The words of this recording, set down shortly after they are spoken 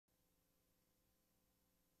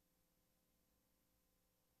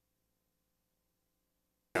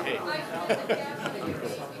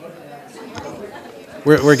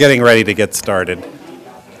We're getting ready to get started.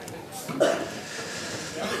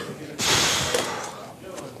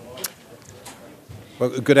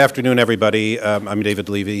 Well, good afternoon, everybody. I'm David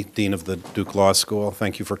Levy, Dean of the Duke Law School.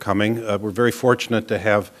 Thank you for coming. We're very fortunate to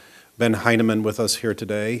have Ben Heineman with us here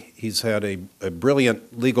today. He's had a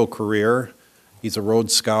brilliant legal career. He's a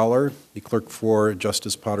Rhodes Scholar. He clerked for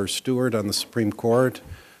Justice Potter Stewart on the Supreme Court.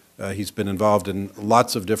 He's been involved in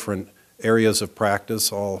lots of different areas of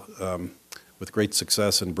practice, all with great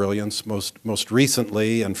success and brilliance. Most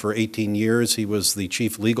recently, and for 18 years, he was the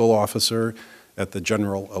chief legal officer at the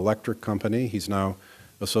General Electric Company. He's now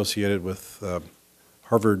associated with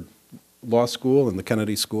Harvard Law School and the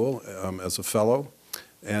Kennedy School as a fellow.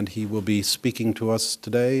 And he will be speaking to us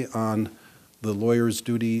today on the lawyer's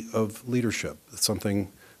duty of leadership. It's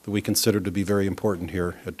something that we consider to be very important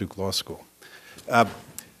here at Duke Law School.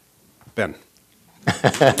 Ben.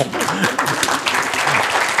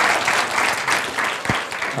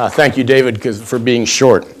 Thank you, David, for being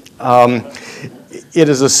short. It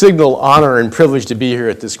is a signal honor and privilege to be here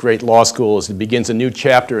at this great law school as it begins a new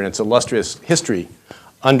chapter in its illustrious history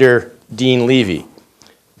under Dean Levy.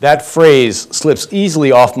 That phrase slips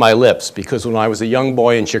easily off my lips because when I was a young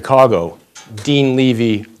boy in Chicago, Dean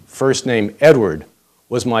Levy, first name Edward,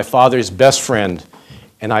 was my father's best friend,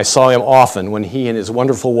 and I saw him often when he and his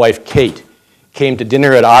wonderful wife, Kate, came to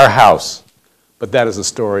dinner at our house. But that is a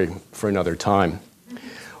story for another time.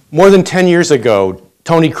 More than 10 years ago,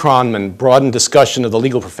 Tony Kronman broadened discussion of the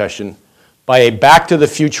legal profession by a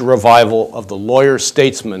back-to-the-future revival of the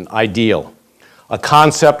lawyer-statesman ideal, a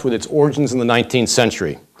concept with its origins in the 19th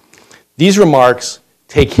century. These remarks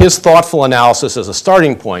take his thoughtful analysis as a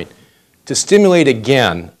starting point to stimulate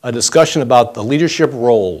again a discussion about the leadership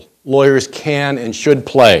role lawyers can and should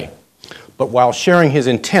play. But while sharing his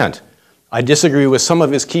intent, I disagree with some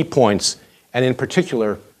of his key points, and in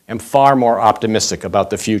particular, am far more optimistic about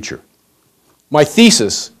the future. My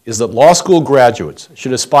thesis is that law school graduates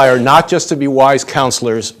should aspire not just to be wise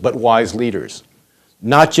counselors, but wise leaders.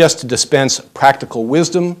 Not just to dispense practical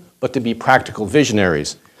wisdom, but to be practical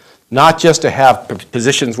visionaries. Not just to have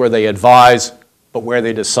positions where they advise, but where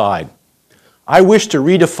they decide. I wish to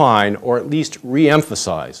redefine, or at least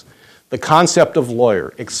re-emphasize, the concept of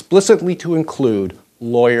lawyer, explicitly to include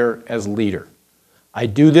lawyer as leader. I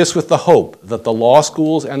do this with the hope that the law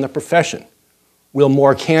schools and the profession will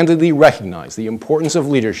more candidly recognize the importance of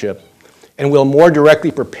leadership and will more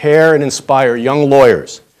directly prepare and inspire young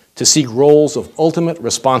lawyers to seek roles of ultimate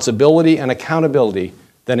responsibility and accountability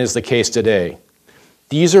than is the case today.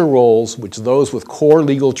 These are roles which those with core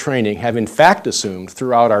legal training have in fact assumed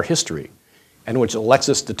throughout our history, and which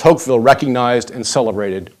Alexis de Tocqueville recognized and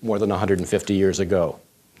celebrated more than 150 years ago.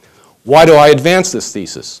 Why do I advance this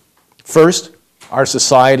thesis? First, our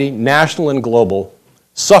society, national and global,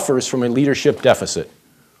 suffers from a leadership deficit.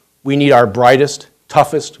 We need our brightest,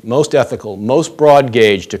 toughest, most ethical, most broad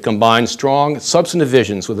gauge to combine strong, substantive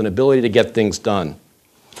visions with an ability to get things done.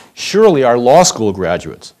 Surely our law school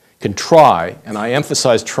graduates can try, and I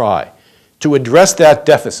emphasize try, to address that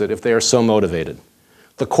deficit if they are so motivated.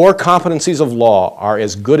 The core competencies of law are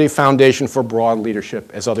as good a foundation for broad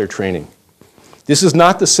leadership as other training. This is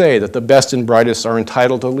not to say that the best and brightest are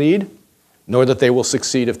entitled to lead, nor that they will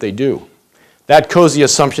succeed if they do. That cozy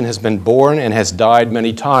assumption has been born and has died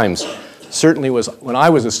many times. Certainly was when I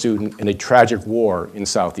was a student in a tragic war in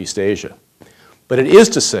Southeast Asia. But it is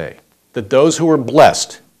to say that those who are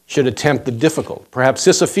blessed should attempt the difficult, perhaps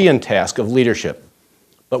Sisyphean task of leadership,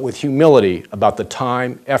 but with humility about the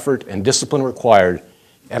time, effort, and discipline required,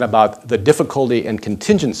 and about the difficulty and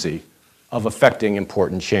contingency of effecting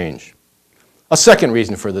important change. A second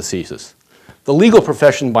reason for the thesis. The legal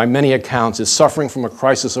profession, by many accounts, is suffering from a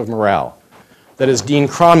crisis of morale that, as Dean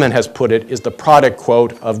Kronman has put it, is the product,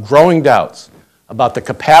 quote, of growing doubts about the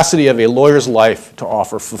capacity of a lawyer's life to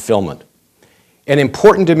offer fulfillment. An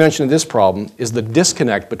important dimension of this problem is the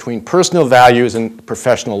disconnect between personal values and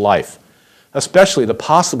professional life, especially the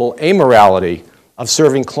possible amorality of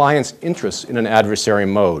serving clients' interests in an adversary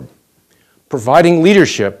mode. Providing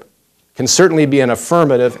leadership can certainly be an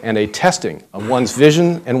affirmative and a testing of one's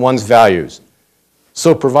vision and one's values.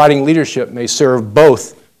 So providing leadership may serve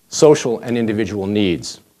both social and individual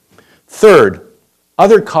needs. Third,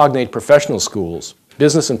 other cognate professional schools,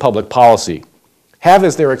 business and public policy, have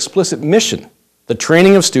as their explicit mission the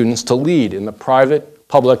training of students to lead in the private,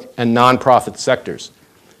 public, and nonprofit sectors.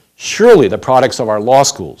 Surely the products of our law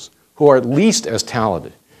schools, who are at least as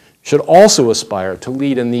talented, should also aspire to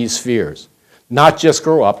lead in these spheres, not just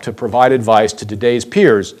grow up to provide advice to today's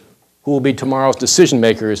peers who will be tomorrow's decision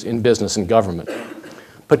makers in business and government.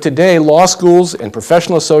 But today, law schools and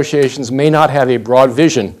professional associations may not have a broad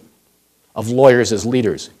vision of lawyers as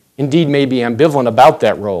leaders. Indeed, may be ambivalent about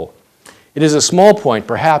that role. It is a small point,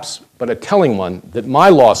 perhaps, but a telling one, that my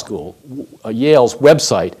law school, Yale's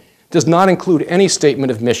website, does not include any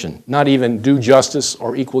statement of mission, not even due justice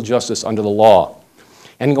or equal justice under the law.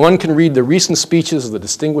 And one can read the recent speeches of the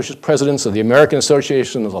distinguished presidents of the American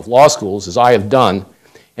Association of Law Schools, as I have done,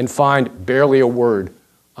 and find barely a word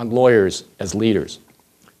on lawyers as leaders.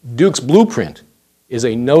 Duke's blueprint is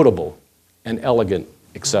a notable and elegant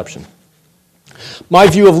exception. My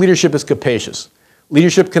view of leadership is capacious.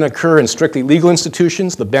 Leadership can occur in strictly legal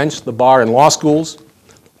institutions, the bench, the bar, and law schools,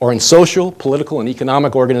 or in social, political, and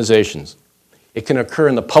economic organizations. It can occur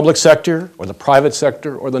in the public sector, or the private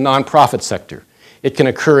sector, or the nonprofit sector. It can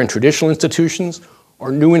occur in traditional institutions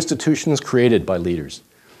or new institutions created by leaders.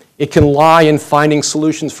 It can lie in finding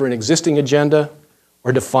solutions for an existing agenda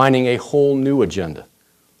or defining a whole new agenda.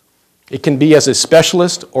 It can be as a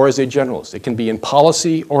specialist or as a generalist. It can be in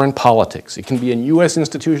policy or in politics. It can be in U.S.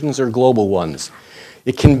 institutions or global ones.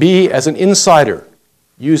 It can be as an insider,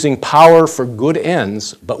 using power for good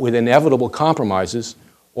ends, but with inevitable compromises,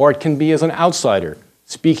 or it can be as an outsider,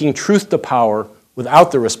 speaking truth to power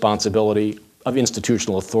without the responsibility of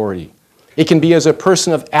institutional authority. It can be as a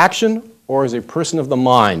person of action or as a person of the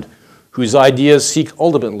mind, whose ideas seek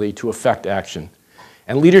ultimately to effect action.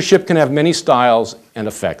 And leadership can have many styles and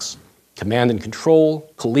effects: command and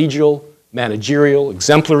control, collegial, managerial,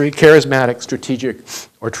 exemplary, charismatic, strategic,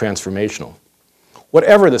 or transformational.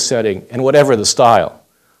 Whatever the setting and whatever the style,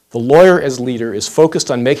 the lawyer as leader is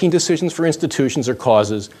focused on making decisions for institutions or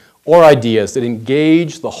causes or ideas that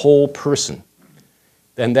engage the whole person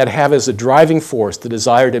and that have as a driving force the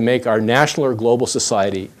desire to make our national or global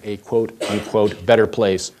society a quote-unquote better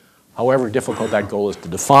place, however difficult that goal is to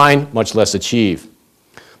define, much less achieve.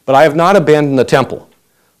 But I have not abandoned the temple.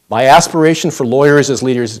 My aspiration for lawyers as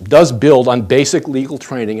leaders does build on basic legal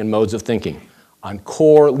training and modes of thinking, on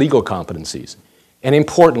core legal competencies. And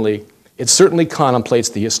importantly, it certainly contemplates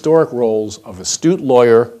the historic roles of astute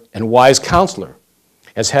lawyer and wise counselor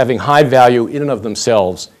as having high value in and of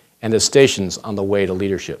themselves and as stations on the way to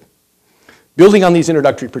leadership. Building on these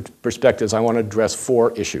introductory perspectives, I want to address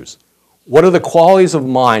 4 issues. What are the qualities of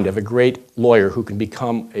mind of a great lawyer who can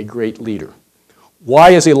become a great leader?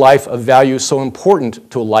 Why is a life of value so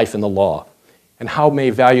important to a life in the law? And how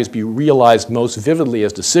may values be realized most vividly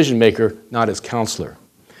as decision maker, not as counselor?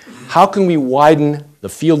 How can we widen the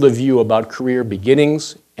field of view about career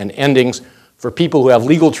beginnings and endings for people who have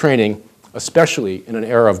legal training, especially in an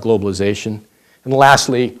era of globalization? And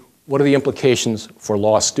lastly, what are the implications for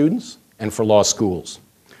law students and for law schools?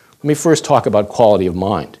 Let me first talk about quality of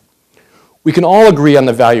mind. We can all agree on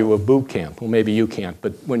the value of boot camp. Well, maybe you can't,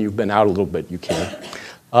 but when you've been out a little bit, you can.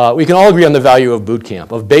 We can all agree on the value of boot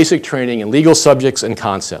camp, of basic training in legal subjects and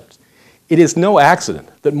concepts. It is no accident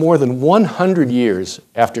that more than 100 years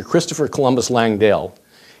after Christopher Columbus Langdale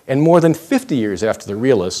and more than 50 years after the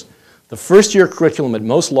realists, the first-year curriculum at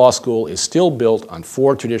most law school is still built on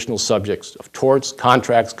 4 traditional subjects of torts,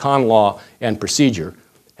 contracts, con law, and procedure,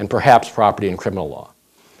 and perhaps property and criminal law.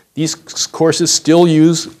 These courses still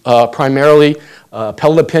use primarily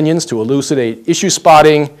appellate opinions to elucidate issue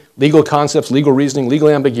spotting, legal concepts, legal reasoning, legal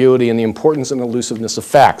ambiguity, and the importance and elusiveness of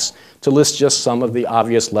facts, to list just some of the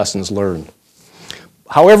obvious lessons learned.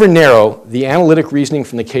 However narrow, the analytic reasoning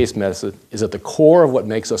from the case method is at the core of what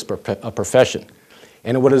makes us a profession,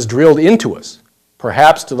 and what is drilled into us,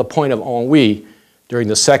 perhaps to the point of ennui, during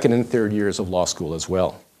the 2nd and 3rd years of law school as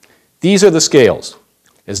well. These are the scales.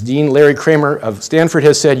 As Dean Larry Kramer of Stanford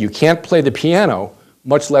has said, you can't play the piano,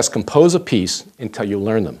 much less compose a piece, until you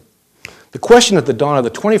learn them. The question at the dawn of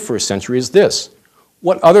the 21st century is this: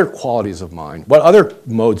 what other qualities of mind, what other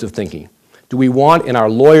modes of thinking do we want in our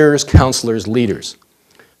lawyers, counselors, leaders?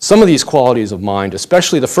 Some of these qualities of mind,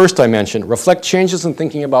 especially the first I mentioned, reflect changes in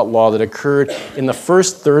thinking about law that occurred in the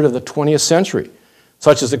first third of the 20th century,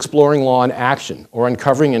 such as exploring law in action or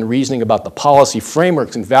uncovering and reasoning about the policy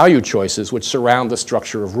frameworks and value choices which surround the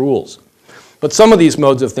structure of rules. But some of these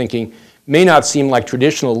modes of thinking may not seem like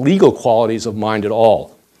traditional legal qualities of mind at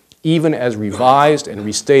all, even as revised and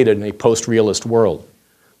restated in a post-realist world.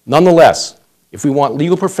 Nonetheless, if we want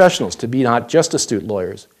legal professionals to be not just astute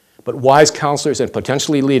lawyers, but wise counselors and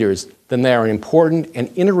potentially leaders, then they are an important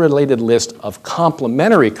and interrelated list of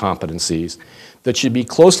complementary competencies that should be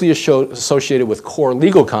closely associated with core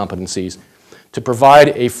legal competencies to provide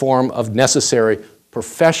a form of necessary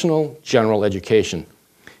professional general education,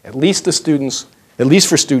 at least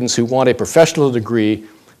for students who want a professional degree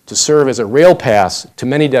to serve as a rail pass to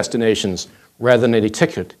many destinations rather than a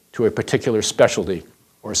ticket to a particular specialty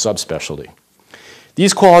or subspecialty.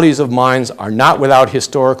 These qualities of minds are not without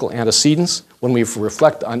historical antecedents when we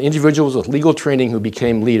reflect on individuals with legal training who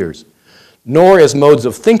became leaders, nor as modes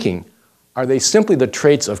of thinking are they simply the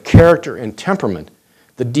traits of character and temperament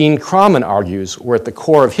that Dean Cromman argues were at the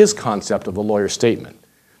core of his concept of the lawyer statement.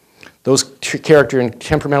 Those character and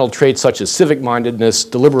temperamental traits such as civic-mindedness,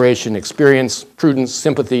 deliberation, experience, prudence,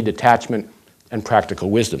 sympathy, detachment, and practical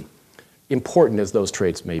wisdom, important as those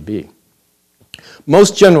traits may be.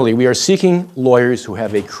 Most generally, we are seeking lawyers who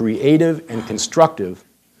have a creative and constructive,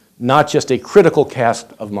 not just a critical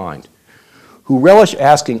cast of mind, who relish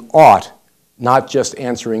asking ought, not just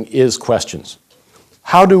answering is questions.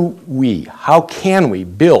 How can we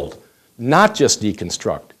build, not just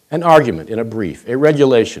deconstruct, an argument in a brief, a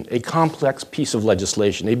regulation, a complex piece of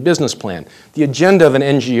legislation, a business plan, the agenda of an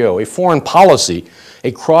NGO, a foreign policy,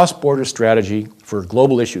 a cross-border strategy for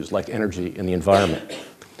global issues like energy and the environment.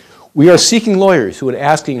 We are seeking lawyers who, in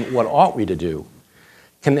asking what ought we to do,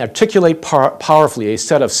 can articulate powerfully a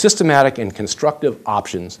set of systematic and constructive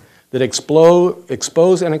options that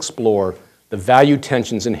expose and explore the value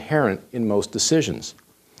tensions inherent in most decisions.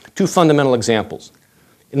 Two fundamental examples.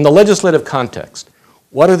 In the legislative context,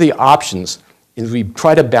 what are the options as we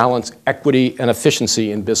try to balance equity and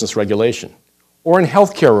efficiency in business regulation? Or in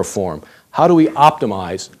healthcare reform, how do we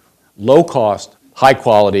optimize low cost, high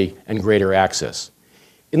quality, and greater access?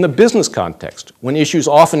 In the business context, when issues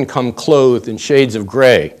often come clothed in shades of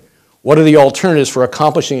gray, what are the alternatives for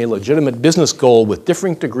accomplishing a legitimate business goal with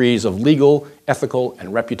different degrees of legal, ethical, and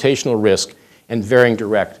reputational risk and varying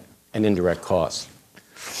direct and indirect costs?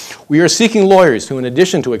 We are seeking lawyers who, in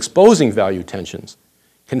addition to exposing value tensions,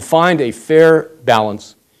 can find a fair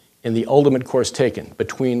balance in the ultimate course taken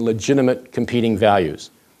between legitimate competing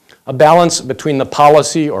values. A balance between the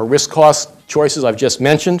policy or risk-cost choices I've just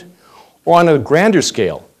mentioned, or on a grander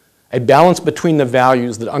scale, a balance between the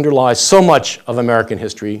values that underlie so much of American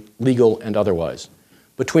history, legal and otherwise,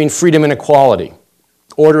 between freedom and equality,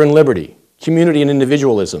 order and liberty, community and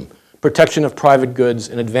individualism, protection of private goods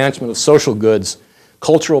and advancement of social goods,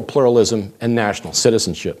 cultural pluralism, and national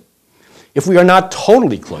citizenship. If we are not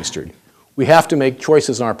totally cloistered, we have to make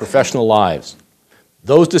choices in our professional lives.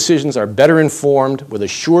 Those decisions are better informed with a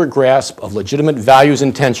sure grasp of legitimate values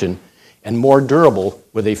and tension, and more durable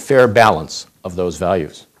with a fair balance of those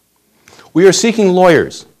values. We are seeking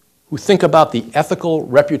lawyers who think about the ethical,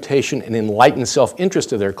 reputation, and enlightened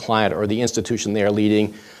self-interest of their client or the institution they are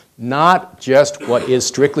leading, not just what is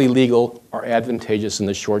strictly legal or advantageous in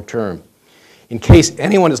the short term. In case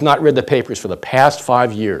anyone has not read the papers for the past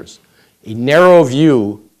 5 years, a narrow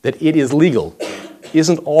view that it is legal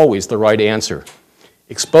isn't always the right answer.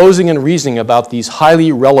 Exposing and reasoning about these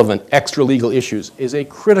highly relevant extra-legal issues is a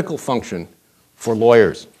critical function for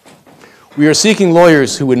lawyers. We are seeking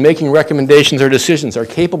lawyers who, in making recommendations or decisions, are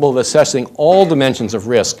capable of assessing all dimensions of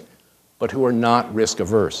risk, but who are not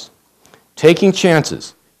risk-averse. Taking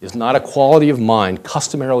chances is not a quality of mind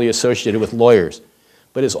customarily associated with lawyers,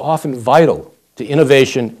 but is often vital to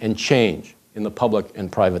innovation and change in the public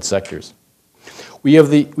and private sectors. We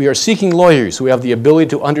are seeking lawyers who have the ability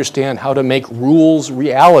to understand how to make rules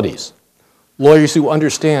realities, lawyers who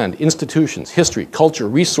understand institutions, history, culture,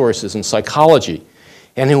 resources, and psychology,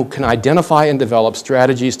 and who can identify and develop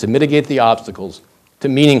strategies to mitigate the obstacles to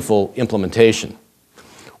meaningful implementation.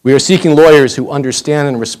 We are seeking lawyers who understand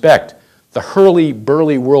and respect the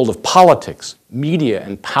hurly-burly world of politics, media,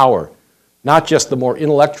 and power, not just the more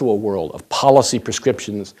intellectual world of policy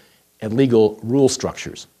prescriptions and legal rule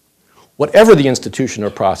structures. Whatever the institution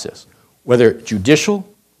or process, whether judicial,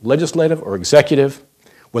 legislative, or executive,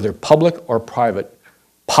 whether public or private,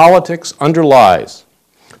 politics underlies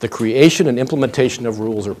the creation and implementation of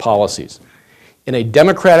rules or policies. In a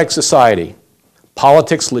democratic society,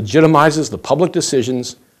 politics legitimizes the public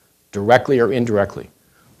decisions directly or indirectly.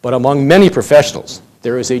 But among many professionals,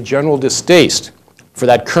 there is a general distaste for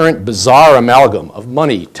that current bizarre amalgam of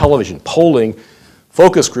money, television, polling,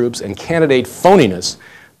 focus groups, and candidate phoniness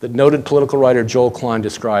that noted political writer Joel Klein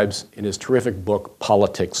describes in his terrific book,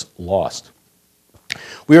 Politics Lost.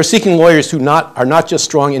 We are seeking lawyers who are not just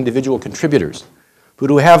strong individual contributors, but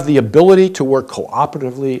who have the ability to work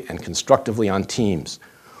cooperatively and constructively on teams,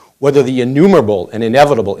 whether the innumerable and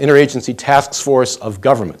inevitable interagency task force of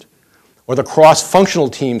government, or the cross-functional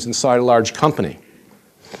teams inside a large company,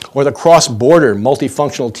 or the cross-border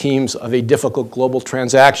multifunctional teams of a difficult global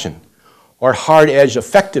transaction, or hard-edge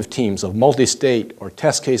effective teams of multi-state or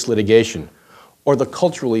test case litigation, or the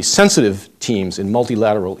culturally sensitive teams in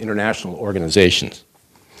multilateral international organizations.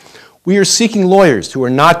 We are seeking lawyers who are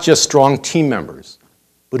not just strong team members,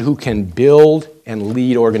 but who can build and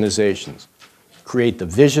lead organizations, create the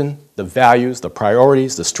vision, the values, the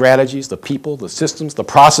priorities, the strategies, the people, the systems, the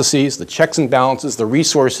processes, the checks and balances, the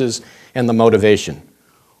resources, and the motivation.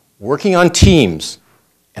 Working on teams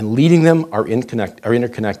and leading them are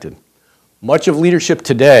interconnected. Much of leadership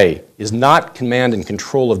today is not command and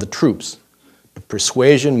control of the troops, but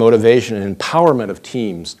persuasion, motivation, and empowerment of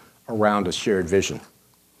teams around a shared vision.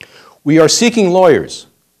 We are seeking lawyers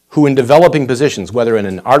who, in developing positions, whether in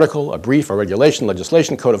an article, a brief, a regulation,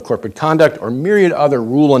 legislation, code of corporate conduct, or myriad other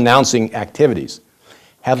rule-announcing activities,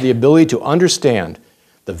 have the ability to understand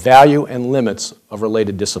the value and limits of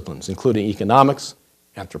related disciplines, including economics,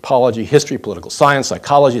 anthropology, history, political science,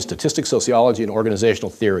 psychology, statistics, sociology, and organizational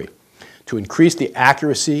theory, to increase the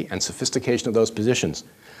accuracy and sophistication of those positions.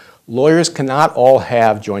 Lawyers cannot all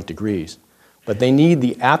have joint degrees, but they need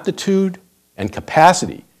the aptitude and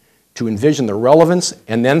capacity to envision the relevance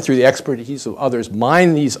and then, through the expertise of others,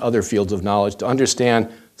 mine these other fields of knowledge to understand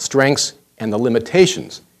strengths and the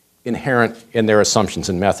limitations inherent in their assumptions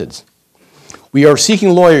and methods. We are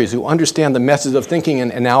seeking lawyers who understand the methods of thinking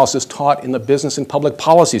and analysis taught in the business and public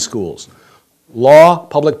policy schools. Law,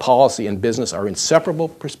 public policy, and business are inseparable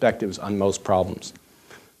perspectives on most problems.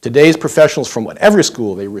 Today's professionals from whatever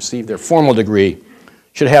school they receive their formal degree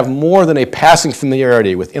should have more than a passing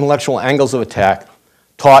familiarity with intellectual angles of attack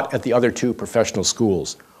taught at the other two professional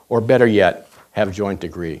schools, or better yet, have joint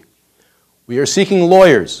degree. We are seeking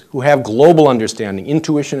lawyers who have global understanding,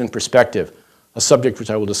 intuition, and perspective, a subject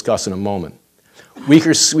which I will discuss in a moment. We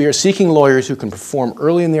are seeking lawyers who can perform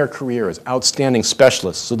early in their career as outstanding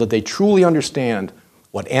specialists so that they truly understand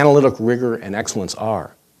what analytic rigor and excellence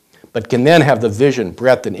are, but can then have the vision,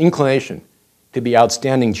 breadth, and inclination to be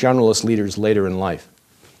outstanding generalist leaders later in life.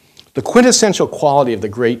 The quintessential quality of the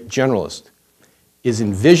great generalist is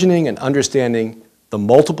envisioning and understanding the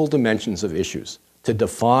multiple dimensions of issues to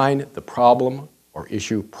define the problem or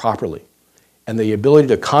issue properly, and the ability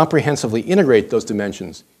to comprehensively integrate those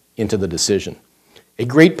dimensions into the decision. A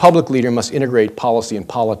great public leader must integrate policy and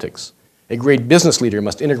politics. A great business leader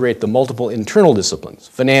must integrate the multiple internal disciplines,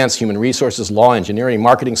 finance, human resources, law, engineering,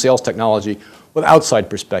 marketing, sales, technology, with outside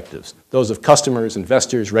perspectives, those of customers,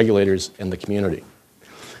 investors, regulators, and the community.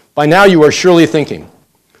 By now you are surely thinking,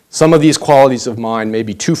 some of these qualities of mine may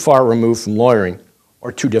be too far removed from lawyering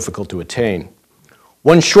or too difficult to attain.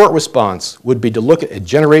 One short response would be to look at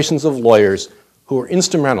generations of lawyers who were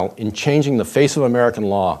instrumental in changing the face of American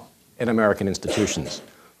law and American institutions.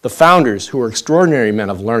 The founders, who were extraordinary men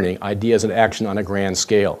of learning, ideas, and action on a grand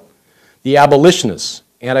scale. The abolitionists,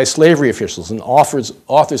 anti-slavery officials, and authors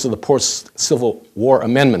of the post-Civil War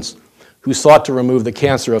amendments who sought to remove the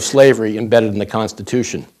cancer of slavery embedded in the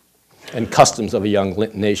Constitution and customs of a young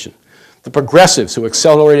nation. The progressives who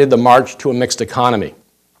accelerated the march to a mixed economy.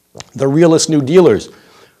 The realist New Dealers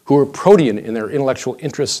who were protean in their intellectual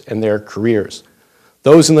interests and their careers.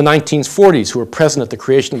 Those in the 1940s who were present at the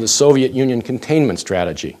creation of the Soviet Union containment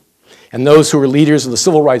strategy. And those who were leaders of the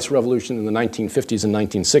Civil Rights Revolution in the 1950s and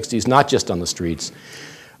 1960s, not just on the streets,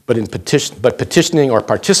 but petitioning or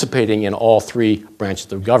participating in all three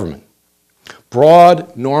branches of government.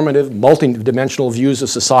 Broad, normative, multidimensional views of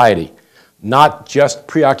society, not just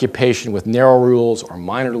preoccupation with narrow rules or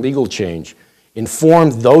minor legal change,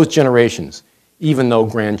 informed those generations, even though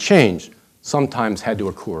grand change sometimes had to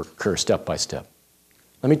occur step by step.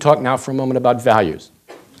 Let me talk now for a moment about values.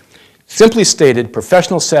 Simply stated,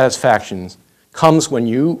 professional satisfaction comes when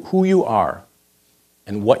who you are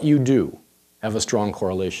and what you do have a strong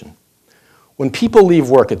correlation. When people leave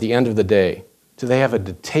work at the end of the day, do they have a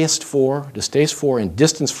distaste for, and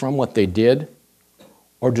distance from what they did?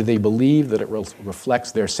 Or do they believe that it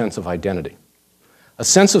reflects their sense of identity? A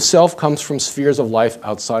sense of self comes from spheres of life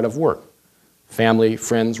outside of work, family,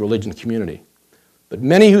 friends, religion, community. But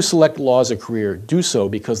many who select law as a career do so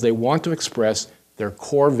because they want to express their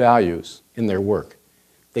core values in their work.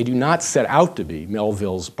 They do not set out to be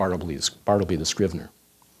Melville's Bartleby the Scrivener.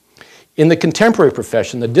 In the contemporary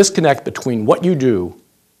profession, the disconnect between what you do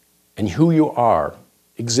and who you are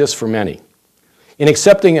exists for many. In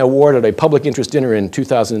accepting an award at a public interest dinner in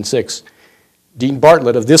 2006, Dean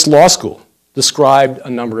Bartlett of this law school described a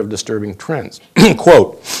number of disturbing trends.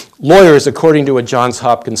 Quote, lawyers, according to a Johns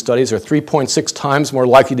Hopkins studies, are 3.6 times more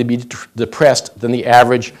likely to be depressed than the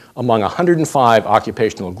average among 105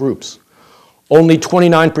 occupational groups. Only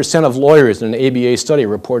 29% of lawyers in an ABA study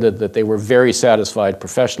reported that they were very satisfied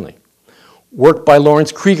professionally. Work by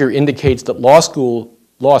Lawrence Krieger indicates that law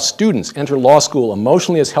students enter law school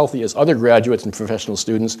emotionally as healthy as other graduates and professional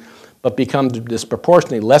students, but become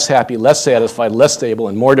disproportionately less happy, less satisfied, less stable,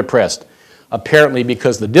 and more depressed, apparently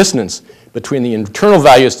because the dissonance between the internal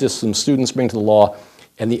value system students bring to the law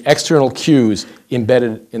and the external cues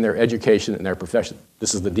embedded in their education and their profession.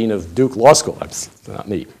 This is the dean of Duke Law School. That's not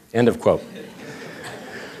me. End of quote.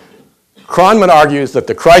 Kronman argues that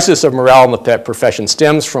the crisis of morale in the profession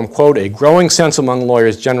stems from, quote, a growing sense among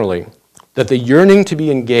lawyers generally that the yearning to be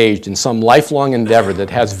engaged in some lifelong endeavor that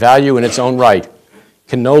has value in its own right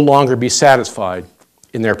can no longer be satisfied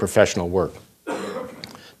in their professional work.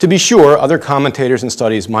 To be sure, other commentators and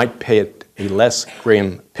studies might paint a less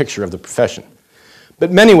grim picture of the profession,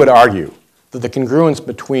 but many would argue that the congruence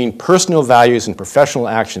between personal values and professional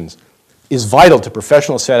actions is vital to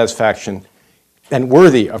professional satisfaction and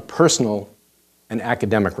worthy of personal and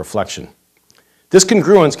academic reflection. This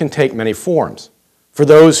congruence can take many forms. For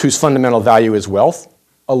those whose fundamental value is wealth,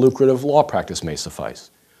 a lucrative law practice may suffice.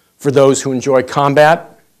 For those who enjoy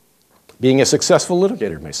combat, being a successful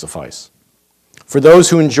litigator may suffice. For those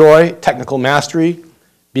who enjoy technical mastery,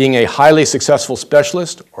 being a highly successful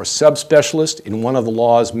specialist or subspecialist in one of the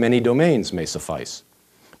law's many domains may suffice.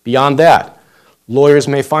 Beyond that, lawyers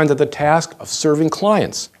may find that the task of serving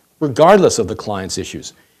clients, regardless of the client's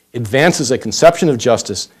issues, advances a conception of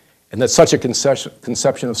justice and that such a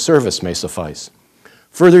conception of service may suffice.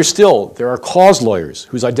 Further still, there are cause lawyers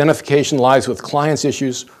whose identification lies with clients'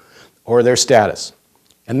 issues or their status,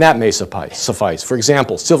 and that may suffice. For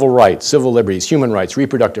example, civil rights, civil liberties, human rights,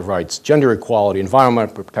 reproductive rights, gender equality,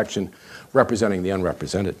 environmental protection, representing the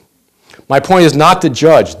unrepresented. My point is not to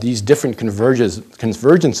judge these different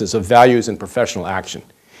convergences of values in professional action.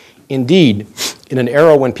 Indeed, in an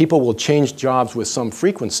era when people will change jobs with some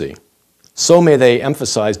frequency, so may they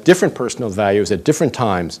emphasize different personal values at different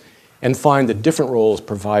times and find that different roles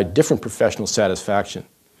provide different professional satisfaction.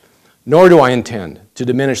 Nor do I intend to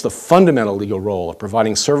diminish the fundamental legal role of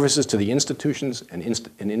providing services to the institutions and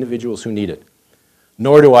individuals who need it.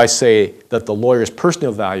 Nor do I say that the lawyer's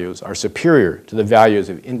personal values are superior to the values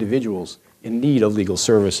of individuals in need of legal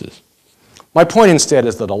services. My point instead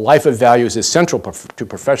is that a life of values is central to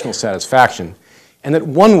professional satisfaction, and that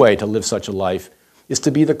one way to live such a life is to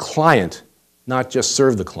be the client, not just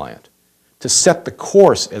serve the client. To set the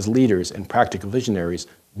course as leaders and practical visionaries,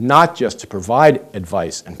 not just to provide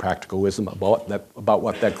advice and practical wisdom about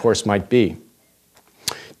what that course might be.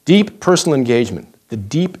 Deep personal engagement, the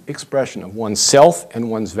deep expression of one's self and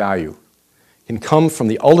one's value, can come from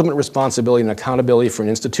the ultimate responsibility and accountability for an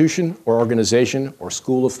institution or organization or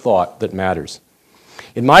school of thought that matters.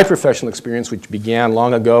 In my professional experience, which began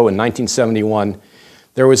long ago in 1971,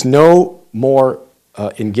 there was no more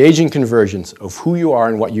engaging convergence of who you are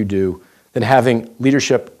and what you do than having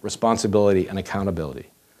leadership, responsibility, and accountability.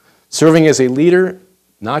 Serving as a leader,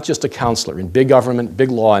 not just a counselor, in big government, big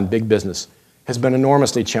law, and big business has been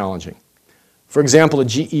enormously challenging. For example, at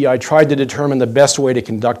GE, I tried to determine the best way to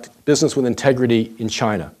conduct business with integrity in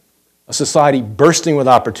China, a society bursting with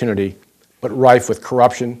opportunity, but rife with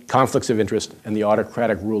corruption, conflicts of interest, and the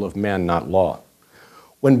autocratic rule of man, not law.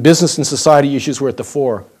 When business and society issues were at the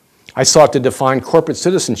fore, I sought to define corporate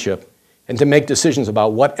citizenship and to make decisions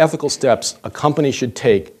about what ethical steps a company should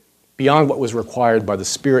take beyond what was required by the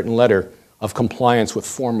spirit and letter of compliance with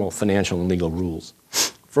formal financial and legal rules.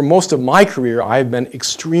 For most of my career, I have been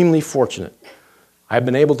extremely fortunate. I have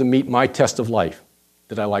been able to meet my test of life,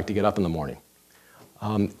 that I like to get up in the morning.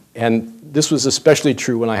 And this was especially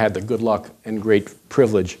true when I had the good luck and great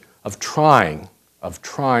privilege of trying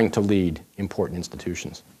to lead important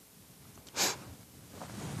institutions.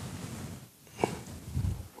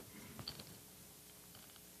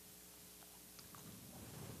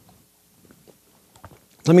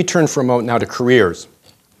 Let me turn for a moment now to careers.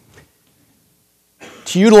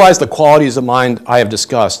 To utilize the qualities of mind I have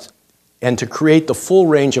discussed and to create the full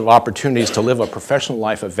range of opportunities to live a professional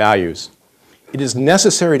life of values, it is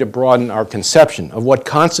necessary to broaden our conception of what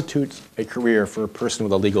constitutes a career for a person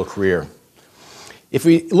with a legal career. If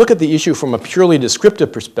we look at the issue from a purely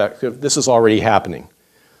descriptive perspective, this is already happening.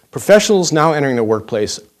 Professionals now entering the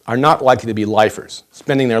workplace are not likely to be lifers,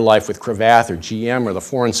 spending their life with Cravath or GM or the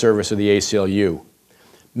Foreign Service or the ACLU.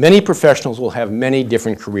 Many professionals will have many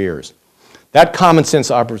different careers. That common sense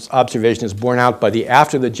observation is borne out by the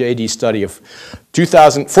after the JD study of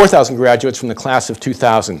 4,000 graduates from the class of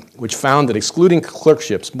 2000, which found that excluding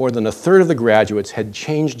clerkships, more than a third of the graduates had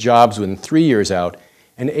changed jobs within 3 years out,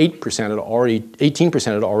 and 18%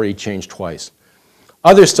 had already changed twice.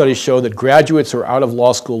 Other studies show that graduates who are out of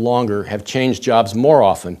law school longer have changed jobs more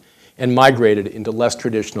often and migrated into less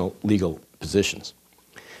traditional legal positions.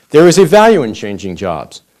 There is a value in changing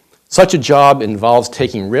jobs. Such a job involves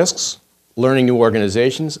taking risks, learning new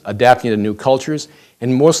organizations, adapting to new cultures,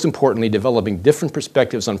 and most importantly, developing different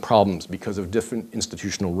perspectives on problems because of different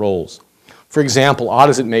institutional roles. For example, odd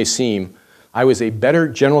as it may seem, I was a better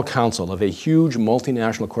general counsel of a huge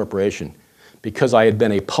multinational corporation because I had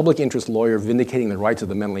been a public interest lawyer vindicating the rights of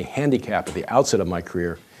the mentally handicapped at the outset of my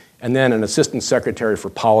career, and then an assistant secretary for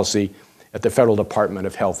policy at the Federal Department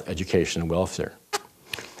of Health, Education, and Welfare.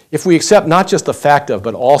 If we accept not just the fact of,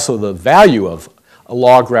 but also the value of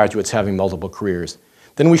law graduates having multiple careers,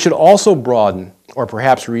 then we should also broaden, or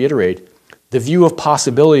perhaps reiterate, the view of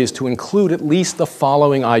possibilities to include at least the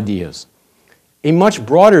following ideas. A much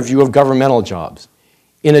broader view of governmental jobs.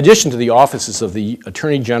 In addition to the offices of the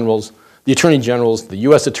Attorney Generals, the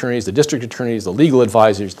U.S. attorneys, the district attorneys, the legal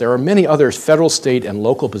advisors, there are many other federal, state, and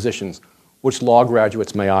local positions which law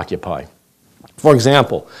graduates may occupy. For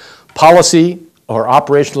example, policy or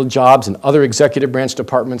operational jobs in other executive branch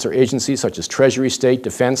departments or agencies such as Treasury, State,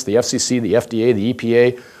 Defense, the FCC, the FDA, the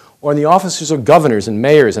EPA, or in the offices of governors and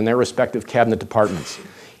mayors and their respective cabinet departments.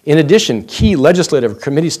 In addition, key legislative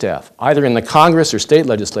committee staff, either in the Congress or state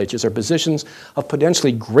legislatures, are positions of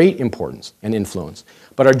potentially great importance and influence,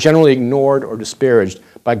 but are generally ignored or disparaged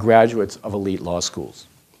by graduates of elite law schools.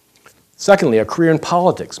 Secondly, a career in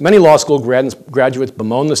politics. Many law school graduates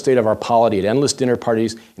bemoan the state of our polity at endless dinner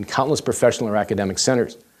parties in countless professional or academic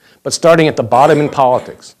centers. But starting at the bottom in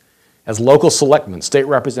politics, as local selectman, state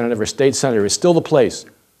representative, or state senator is still the place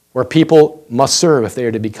where people must serve if they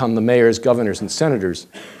are to become the mayors, governors, and senators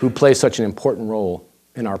who play such an important role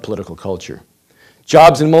in our political culture.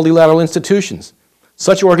 Jobs in multilateral institutions.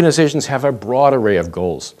 Such organizations have a broad array of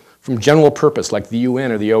goals, from general purpose like the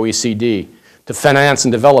UN or the OECD, to finance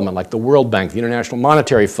and development like the World Bank, the International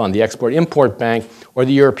Monetary Fund, the Export-Import Bank, or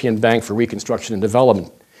the European Bank for Reconstruction and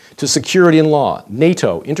Development, to security and law,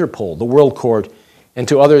 NATO, Interpol, the World Court, and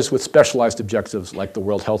to others with specialized objectives like the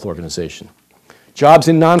World Health Organization. Jobs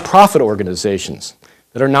in nonprofit organizations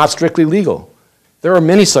that are not strictly legal. There are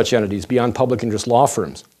many such entities beyond public interest law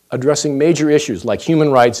firms addressing major issues like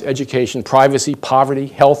human rights, education, privacy, poverty,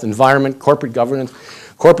 health, environment, corporate governance,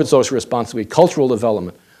 corporate social responsibility, cultural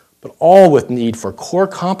development, but all with need for core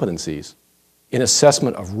competencies in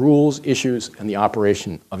assessment of rules, issues, and the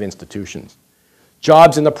operation of institutions.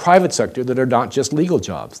 Jobs in the private sector that are not just legal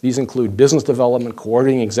jobs. These include business development,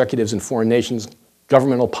 coordinating executives in foreign nations,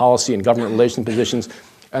 governmental policy and government relations positions,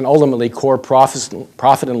 and ultimately core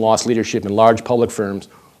profit and loss leadership in large public firms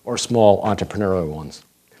or small entrepreneurial ones.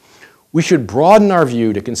 We should broaden our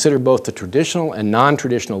view to consider both the traditional and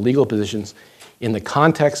non-traditional legal positions in the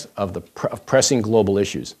context of pressing global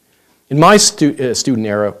issues. In my student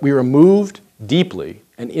era, we were moved deeply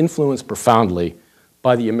and influenced profoundly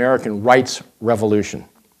by the American rights revolution.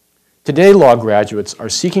 Today, law graduates are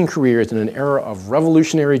seeking careers in an era of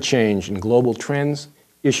revolutionary change in global trends,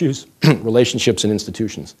 issues, relationships, and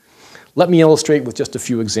institutions. Let me illustrate with just a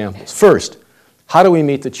few examples. First, how do we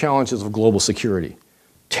meet the challenges of global security?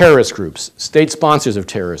 Terrorist groups, state sponsors of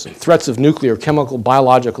terrorism, threats of nuclear, chemical,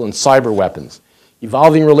 biological, and cyber weapons,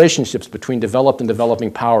 evolving relationships between developed and developing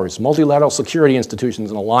powers, multilateral security institutions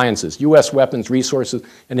and alliances, U.S. weapons, resources,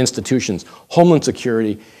 and institutions, homeland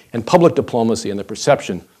security, and public diplomacy and the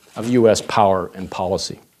perception of U.S. power and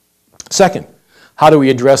policy. Second, how do we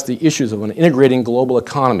address the issues of an integrating global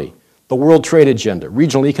economy, the world trade agenda,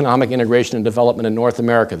 regional economic integration and development in North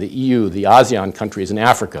America, the EU, the ASEAN countries, and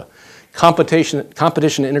Africa, competition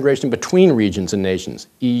and integration between regions and nations,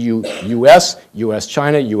 EU-US,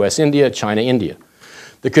 US-China, US-India, China-India,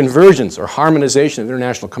 the convergence or harmonization of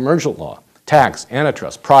international commercial law, tax,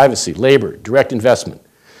 antitrust, privacy, labor, direct investment,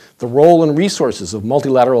 the role and resources of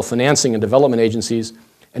multilateral financing and development agencies,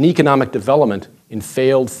 and economic development in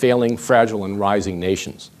failed, failing, fragile, and rising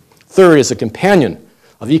nations. Third, as a companion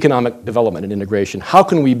of economic development and integration, how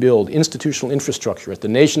can we build institutional infrastructure at the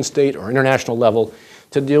nation state or international level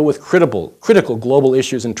to deal with critical global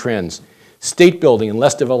issues and trends, state building in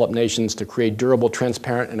less developed nations to create durable,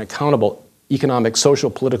 transparent, and accountable economic, social,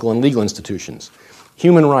 political, and legal institutions,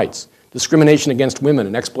 human rights, discrimination against women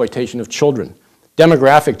and exploitation of children,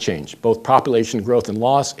 demographic change, both population growth and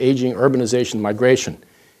loss, aging, urbanization, migration,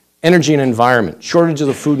 energy and environment, shortages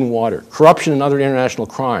of food and water, corruption and other international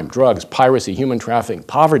crime, drugs, piracy, human trafficking,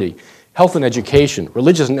 poverty, health and education,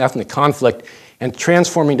 religious and ethnic conflict, and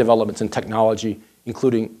transforming developments in technology,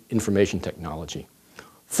 including information technology.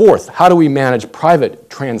 Fourth, how do we manage private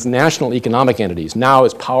transnational economic entities, now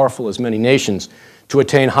as powerful as many nations, to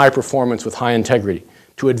attain high performance with high integrity,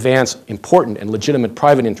 to advance important and legitimate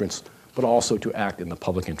private interests, but also to act in the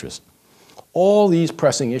public interest? All these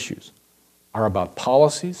pressing issues are about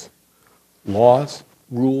policies, laws,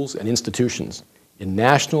 rules, and institutions in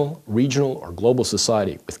national, regional, or global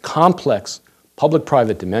society with complex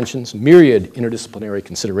public-private dimensions, myriad interdisciplinary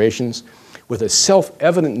considerations, with a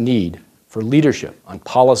self-evident need for leadership on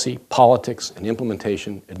policy, politics, and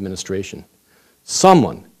implementation administration.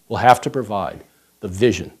 Someone will have to provide the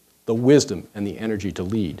vision, the wisdom, and the energy to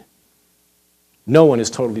lead. No one is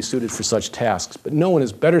totally suited for such tasks, but no one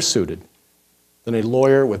is better suited than a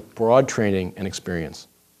lawyer with broad training and experience.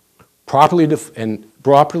 Properly and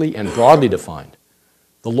broadly defined,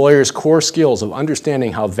 the lawyer's core skills of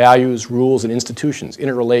understanding how values, rules, and institutions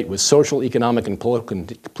interrelate with social, economic, and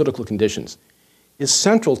political conditions is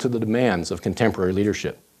central to the demands of contemporary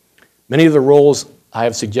leadership. Many of the roles I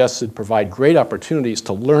have suggested provide great opportunities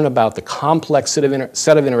to learn about the complex set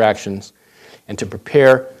of interactions and to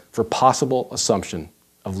prepare for possible assumption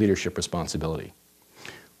of leadership responsibility.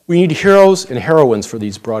 We need heroes and heroines for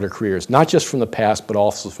these broader careers, not just from the past, but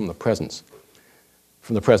also from the present.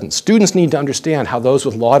 Students need to understand how those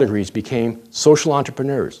with law degrees became social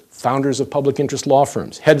entrepreneurs, founders of public interest law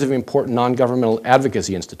firms, heads of important non-governmental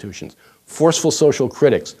advocacy institutions, forceful social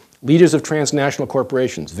critics, leaders of transnational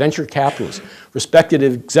corporations, venture capitalists, respected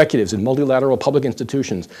executives in multilateral public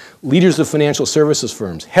institutions, leaders of financial services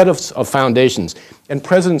firms, heads of foundations, and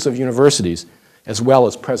presidents of universities, as well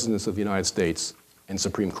as presidents of the United States and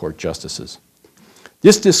Supreme Court justices.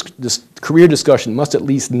 This career discussion must at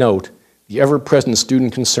least note the ever-present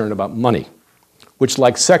student concern about money, which,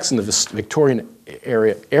 like sex in the Victorian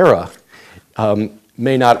era,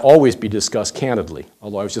 may not always be discussed candidly,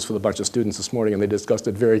 although I was just with a bunch of students this morning and they discussed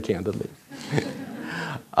it very candidly.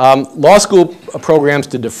 Law school programs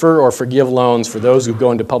to defer or forgive loans for those who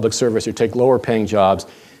go into public service or take lower paying jobs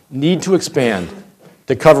need to expand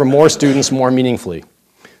to cover more students more meaningfully.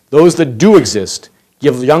 Those that do exist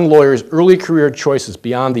give young lawyers early career choices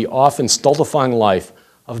beyond the often stultifying life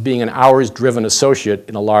of being an hours-driven associate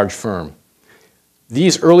in a large firm.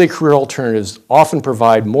 These early career alternatives often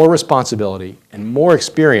provide more responsibility and more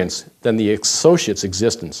experience than the associate's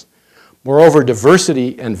existence. Moreover,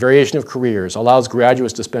 diversity and variation of careers allows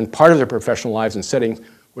graduates to spend part of their professional lives in settings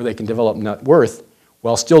where they can develop net worth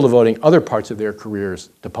while still devoting other parts of their careers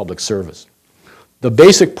to public service. The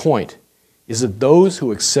basic point is that those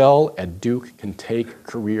who excel at Duke can take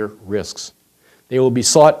career risks. They will be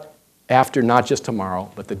sought after not just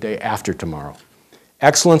tomorrow, but the day after tomorrow.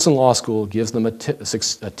 Excellence in law school gives them a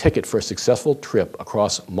ticket for a successful trip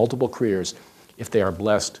across multiple careers if they are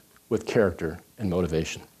blessed with character and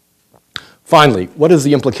motivation. Finally, what is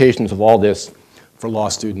the implications of all this for law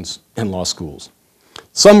students and law schools?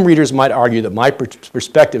 Some readers might argue that my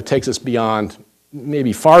perspective takes us beyond,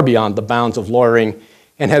 maybe far beyond, the bounds of lawyering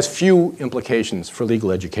and has few implications for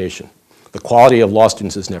legal education. The quality of law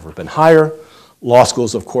students has never been higher. Law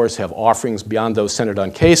schools, of course, have offerings beyond those centered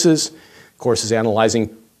on cases, courses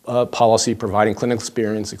analyzing policy, providing clinical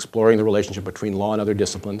experience, exploring the relationship between law and other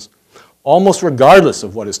disciplines. Almost regardless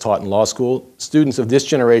of what is taught in law school, students of this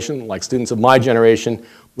generation, like students of my generation,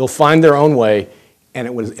 will find their own way,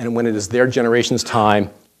 and when it is their generation's time,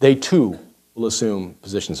 they too will assume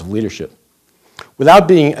positions of leadership. Without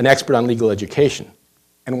being an expert on legal education,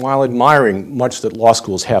 and while admiring much that law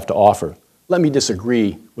schools have to offer, let me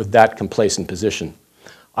disagree with that complacent position.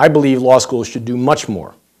 I believe law schools should do much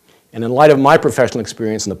more. And in light of my professional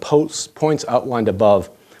experience and the points outlined above,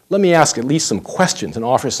 let me ask at least some questions and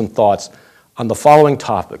offer some thoughts on the following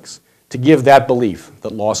topics to give that belief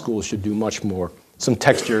that law schools should do much more some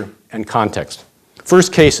texture and context.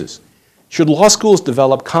 First, cases. Should law schools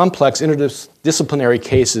develop complex interdisciplinary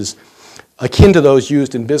cases akin to those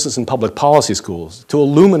used in business and public policy schools to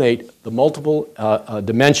illuminate the multiple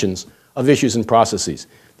dimensions of issues and processes,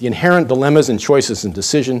 the inherent dilemmas and choices in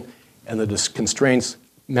decision, and the constraints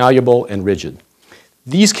malleable and rigid?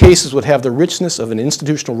 These cases would have the richness of an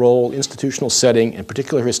institutional role, institutional setting, and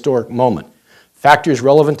particular historic moment, factors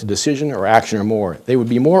relevant to decision or action or more. They would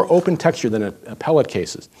be more open texture than appellate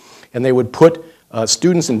cases, and they would put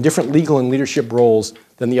students in different legal and leadership roles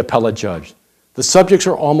than the appellate judge. The subjects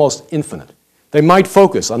are almost infinite. They might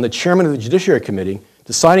focus on the chairman of the Judiciary Committee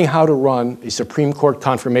deciding how to run a Supreme Court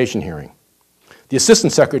confirmation hearing, the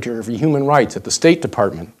Assistant Secretary for Human Rights at the State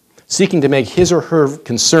Department seeking to make his or her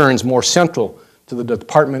concerns more central to the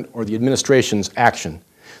department or the administration's action,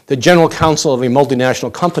 the general counsel of a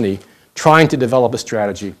multinational company trying to develop a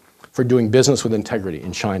strategy for doing business with integrity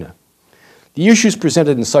in China. The issues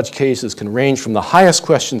presented in such cases can range from the highest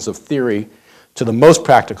questions of theory to the most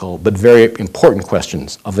practical but very important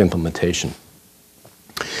questions of implementation.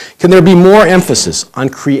 Can there be more emphasis on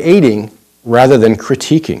creating rather than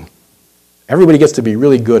critiquing? Everybody gets to be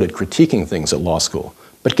really good at critiquing things at law school.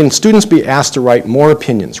 But can students be asked to write more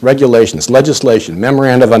opinions, regulations, legislation,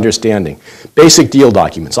 memoranda of understanding, basic deal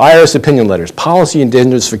documents, IRS opinion letters, policy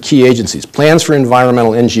addendums for key agencies, plans for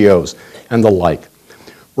environmental NGOs, and the like?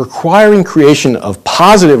 Requiring creation of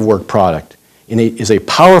positive work product is a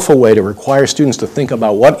powerful way to require students to think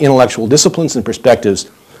about what intellectual disciplines and perspectives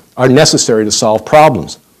are necessary to solve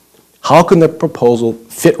problems. How can the proposal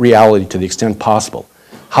fit reality to the extent possible?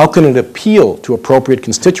 How can it appeal to appropriate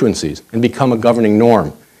constituencies and become a governing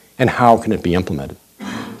norm? And how can it be implemented?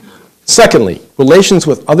 Secondly, relations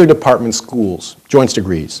with other department schools, joint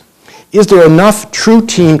degrees. Is there enough true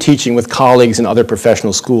team teaching with colleagues in other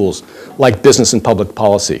professional schools, like business and public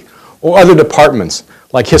policy, or other departments,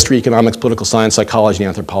 like history, economics, political science, psychology, and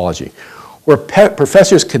anthropology, where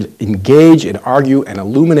professors could engage and argue and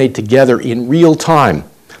illuminate together in real time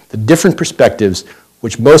the different perspectives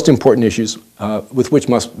with which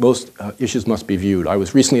most issues must be viewed? I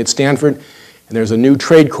was recently at Stanford, and there's a new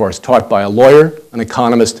trade course taught by a lawyer, an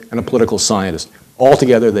economist, and a political scientist. All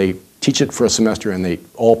together, they teach it for a semester, and they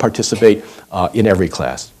all participate in every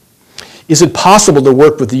class. Is it possible to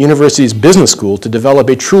work with the university's business school to develop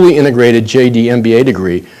a truly integrated JD MBA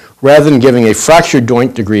degree rather than giving a fractured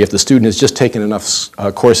joint degree if the student has just taken enough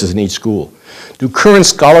courses in each school? Do current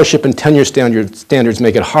scholarship and tenure standards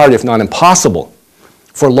make it hard, if not impossible,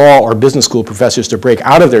 for law or business school professors to break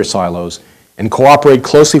out of their silos and cooperate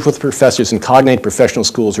closely with professors in cognate professional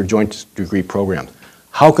schools or joint degree programs?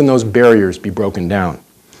 How can those barriers be broken down?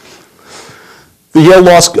 The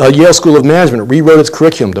Yale School of Management rewrote its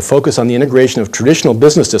curriculum to focus on the integration of traditional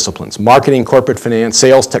business disciplines, marketing, corporate finance,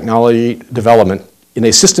 sales, technology development, in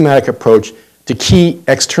a systematic approach to key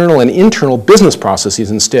external and internal business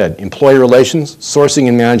processes instead: employee relations, sourcing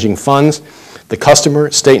and managing funds, the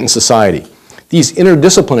customer, state, and society. These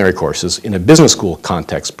interdisciplinary courses in a business school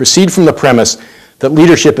context proceed from the premise that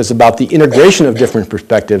leadership is about the integration of different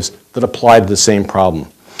perspectives that apply to the same problem.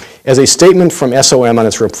 As a statement from SOM on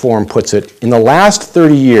its reform puts it, in the last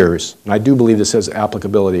 30 years, and I do believe this has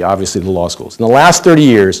applicability obviously to law schools, in the last 30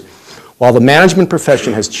 years, while the management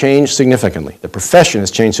profession has changed significantly,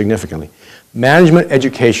 management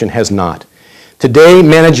education has not. Today,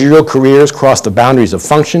 managerial careers cross the boundaries of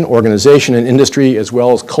function, organization, and industry, as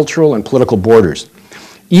well as cultural and political borders.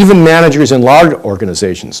 Even managers in large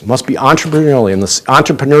organizations must be entrepreneurial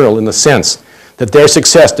in the sense that their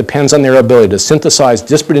success depends on their ability to synthesize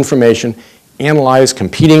disparate information, analyze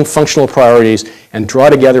competing functional priorities, and draw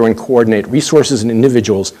together and coordinate resources and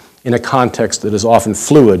individuals in a context that is often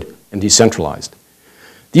fluid and decentralized.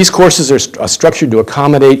 These courses are structured to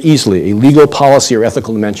accommodate easily a legal, policy, or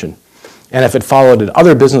ethical dimension, and if it followed at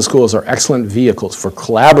other business schools, are excellent vehicles for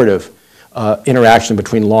collaborative interaction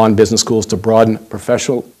between law and business schools to broaden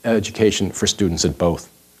professional education for students at both.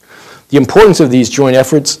 The importance of these joint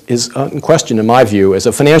efforts is in question, in my view. As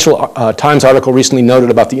a Financial Times article recently noted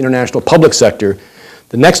about the international public sector,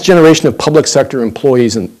 the next generation of public sector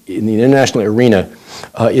employees in the international arena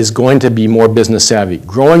is going to be more business savvy.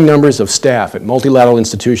 Growing numbers of staff at multilateral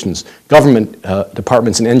institutions, government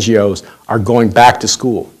departments, and NGOs are going back to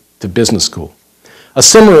school, to business school. A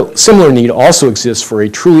similar need also exists for a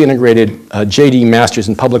truly integrated JD Masters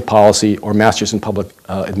in Public Policy or Masters in Public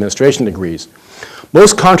Administration degrees.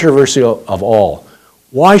 Most controversial of all,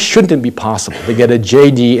 why shouldn't it be possible to get a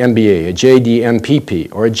JD MBA, a JD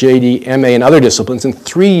MPP, or a JD MA in other disciplines in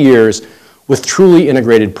 3 years with truly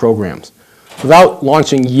integrated programs? Without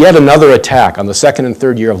launching yet another attack on the second and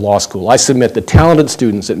third year of law school, I submit that talented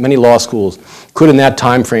students at many law schools could in that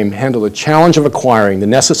time frame handle the challenge of acquiring the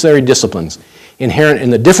necessary disciplines inherent in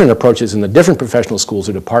the different approaches in the different professional schools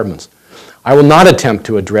or departments. I will not attempt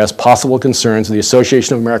to address possible concerns of the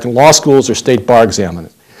Association of American Law Schools or state bar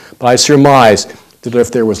examiners, but I surmise that if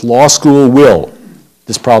there was law school will,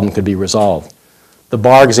 this problem could be resolved. The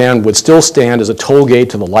bar exam would still stand as a toll gate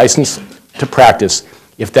to the license to practice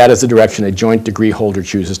if that is the direction a joint degree holder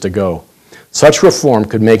chooses to go. Such reform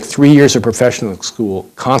could make 3 years of professional school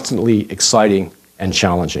constantly exciting and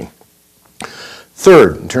challenging.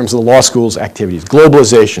 Third, in terms of the law school's activities,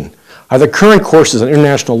 globalization. Are the current courses on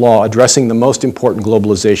international law addressing the most important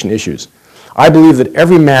globalization issues? I believe that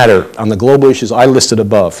every matter on the global issues I listed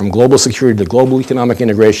above, from global security to global economic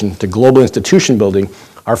integration to global institution building,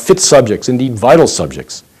 are fit subjects, indeed vital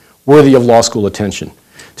subjects, worthy of law school attention.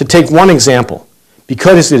 To take one example,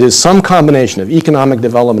 because it is some combination of economic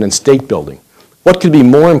development and state building, what could be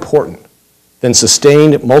more important than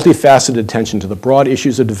sustained, multifaceted attention to the broad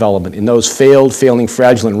issues of development in those failed, failing,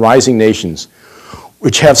 fragile, and rising nations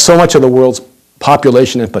which have so much of the world's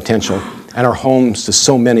population and potential and are homes to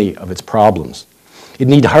so many of its problems? It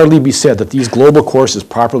need hardly be said that these global courses,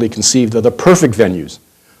 properly conceived, are the perfect venues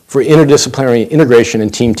for interdisciplinary integration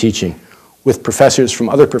and team teaching with professors from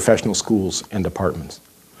other professional schools and departments.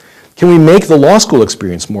 Can we make the law school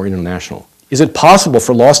experience more international? Is it possible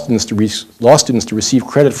for law students to receive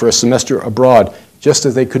credit for a semester abroad just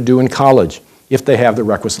as they could do in college if they have the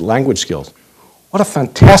requisite language skills? What a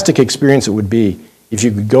fantastic experience it would be if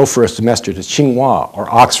you could go for a semester to Tsinghua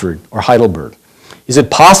or Oxford or Heidelberg. Is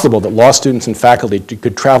it possible that law students and faculty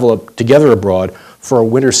could travel together abroad for a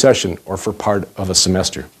winter session or for part of a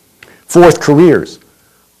semester? Fourth, careers.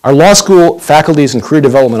 Are law school faculties and career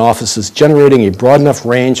development offices generating a broad enough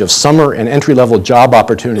range of summer and entry-level job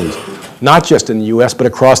opportunities, not just in the US, but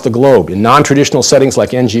across the globe, in non-traditional settings like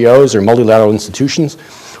NGOs or multilateral institutions,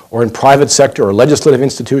 or in private sector or legislative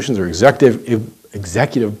institutions or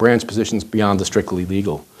executive branch positions beyond the strictly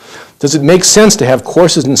legal? Does it make sense to have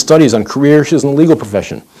courses and studies on career issues in the legal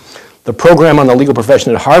profession? The program on the legal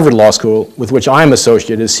profession at Harvard Law School, with which I am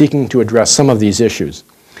associated, is seeking to address some of these issues.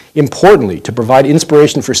 Importantly, to provide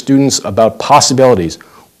inspiration for students about possibilities,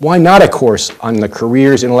 why not a course on the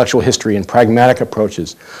careers, intellectual history, and pragmatic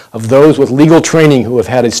approaches of those with legal training who have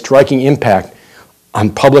had a striking impact on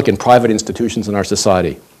public and private institutions in our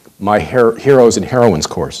society? My Heroes and Heroines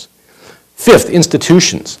course. Fifth,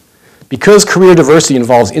 institutions. Because career diversity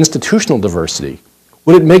involves institutional diversity,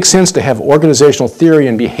 would it make sense to have organizational theory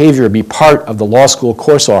and behavior be part of the law school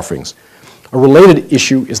course offerings? A related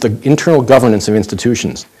issue is the internal governance of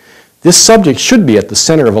institutions. This subject should be at the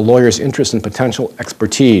center of a lawyer's interest and potential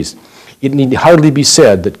expertise. It need hardly be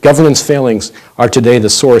said that governance failings are today the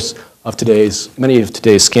source of many of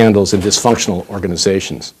today's scandals in dysfunctional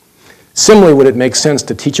organizations. Similarly, would it make sense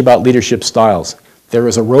to teach about leadership styles? There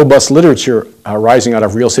is a robust literature arising out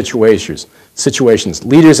of real situations.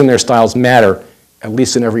 Leaders and their styles matter, at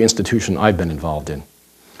least in every institution I've been involved in.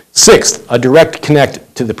 Sixth, a direct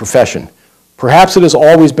connect to the profession. Perhaps it has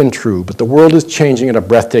always been true, but the world is changing at a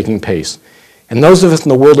breathtaking pace. And those of us in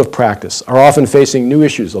the world of practice are often facing new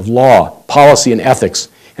issues of law, policy, and ethics,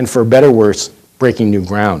 and for better or worse, breaking new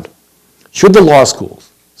ground. Should the law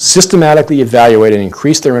schools systematically evaluate and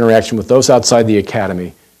increase their interaction with those outside the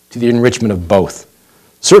academy to the enrichment of both?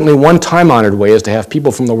 Certainly one time-honored way is to have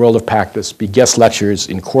people from the world of practice be guest lecturers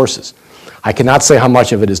in courses. I cannot say how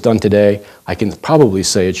much of it is done today. I can probably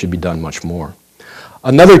say it should be done much more.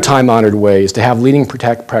 Another time-honored way is to have leading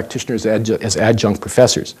practitioners as adjunct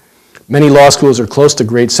professors. Many law schools are close to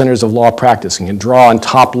great centers of law practice and can draw on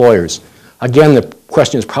top lawyers. Again, the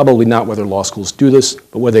question is probably not whether law schools do this,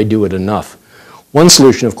 but whether they do it enough. One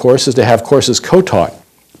solution, of course, is to have courses co-taught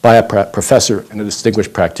by a professor and a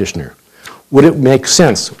distinguished practitioner. Would it make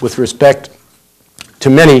sense, with respect to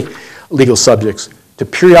many legal subjects, to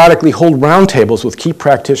periodically hold roundtables with key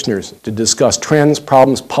practitioners to discuss trends,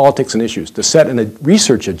 problems, politics, and issues, to set a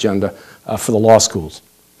research agenda for the law schools?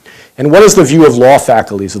 And what is the view of law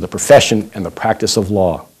faculties of the profession and the practice of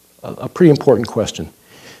law? A pretty important question.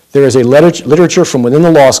 There is a literature from within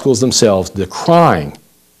the law schools themselves decrying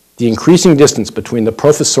the increasing distance between the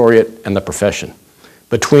professoriate and the profession,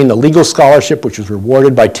 between the legal scholarship, which is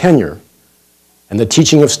rewarded by tenure, and the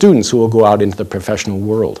teaching of students who will go out into the professional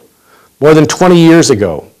world. More than 20 years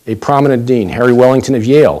ago, a prominent dean, Harry Wellington of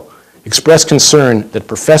Yale, expressed concern that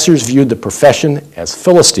professors viewed the profession as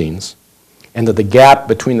Philistines and that the gap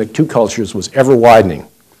between the two cultures was ever widening.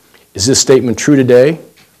 Is this statement true today,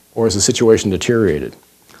 or has the situation deteriorated?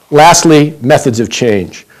 Lastly, methods of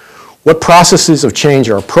change. What processes of change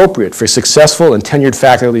are appropriate for successful and tenured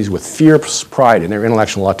faculties with fierce pride in their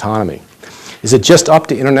intellectual autonomy? Is it just up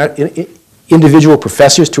to individual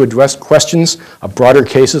professors to address questions of broader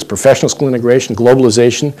cases, professional school integration,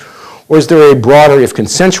 globalization, or is there a broader, if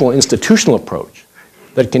consensual, institutional approach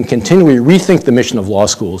that can continually rethink the mission of law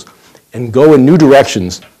schools and go in new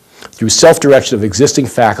directions through self-direction of existing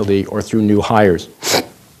faculty or through new hires?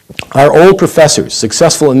 Are old professors,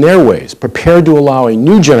 successful in their ways, prepared to allow a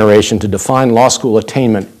new generation to define law school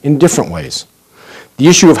attainment in different ways? The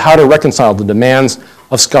issue of how to reconcile the demands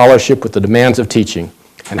of scholarship with the demands of teaching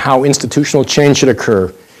and how institutional change should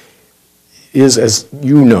occur is, as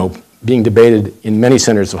you know, being debated in many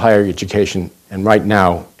centers of higher education and right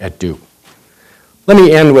now at Duke. Let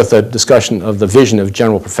me end with a discussion of the vision of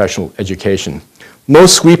general professional education.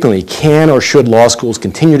 Most sweepingly, can or should law schools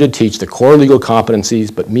continue to teach the core legal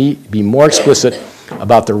competencies but be more explicit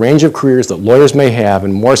about the range of careers that lawyers may have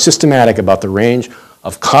and more systematic about the range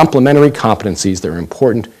of complementary competencies that are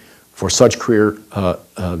important for such career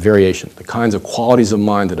variation, the kinds of qualities of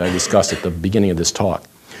mind that I discussed at the beginning of this talk?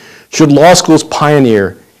 Should law schools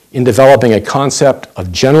pioneer in developing a concept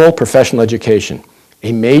of general professional education,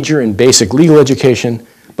 a major in basic legal education,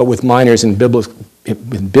 but with minors in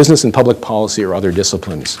business and public policy or other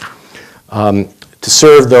disciplines, to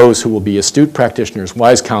serve those who will be astute practitioners,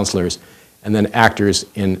 wise counselors, and then actors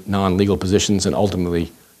in non-legal positions and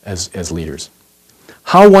ultimately as leaders?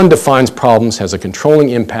 How one defines problems has a controlling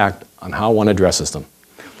impact on how one addresses them.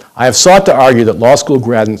 I have sought to argue that law school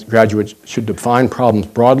graduates should define problems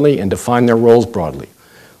broadly and define their roles broadly,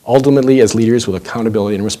 ultimately as leaders with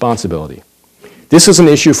accountability and responsibility. This is an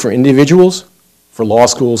issue for individuals, for law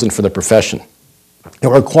schools, and for the profession. It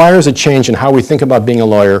requires a change in how we think about being a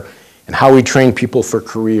lawyer and how we train people for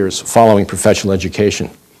careers following professional education.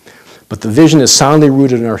 But the vision is soundly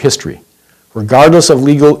rooted in our history. Regardless of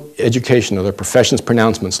legal education or the profession's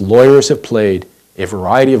pronouncements, lawyers have played a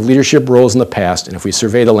variety of leadership roles in the past, and if we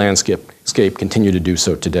survey the landscape, continue to do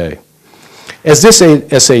so today. As this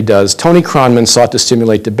essay does, Tony Kronman sought to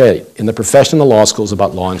stimulate debate in the profession and the law schools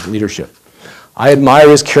about law and leadership. I admire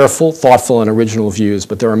his careful, thoughtful, and original views,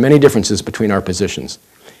 but there are many differences between our positions.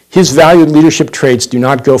 His valued leadership traits do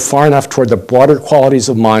not go far enough toward the broader qualities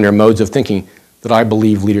of mind or modes of thinking that I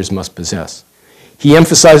believe leaders must possess. He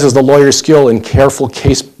emphasizes the lawyer's skill in careful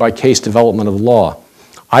case-by-case development of law.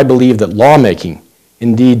 I believe that lawmaking,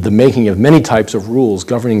 indeed the making of many types of rules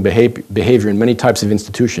governing behavior in many types of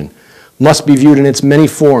institution, must be viewed in its many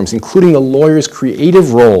forms, including the lawyer's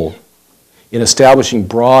creative role in establishing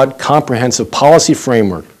broad, comprehensive policy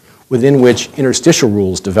framework within which interstitial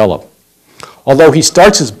rules develop. Although he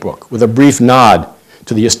starts his book with a brief nod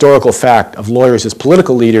to the historical fact of lawyers as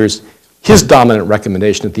political leaders, his dominant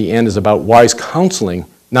recommendation at the end is about wise counseling,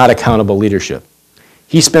 not accountable leadership.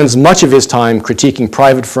 He spends much of his time critiquing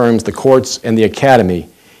private firms, the courts, and the academy,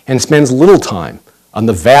 and spends little time on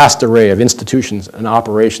the vast array of institutions and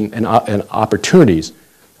opportunities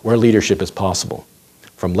where leadership is possible,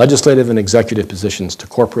 from legislative and executive positions to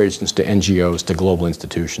corporations to NGOs to global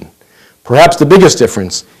institutions. Perhaps the biggest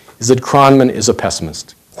difference is that Kronman is a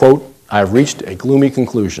pessimist. Quote, I have reached a gloomy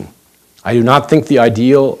conclusion. I do not think the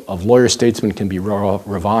ideal of lawyer-statesman can be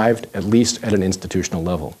revived, at least at an institutional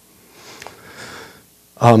level.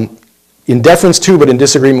 In deference to, but in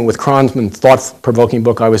disagreement with Kronman's thought-provoking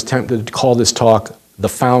book, I was tempted to call this talk The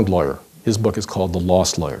Found Lawyer. His book is called The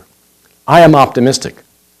Lost Lawyer. I am optimistic.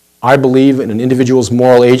 I believe in an individual's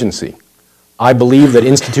moral agency. I believe that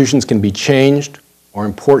institutions can be changed or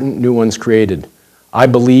important new ones created. I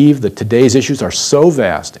believe that today's issues are so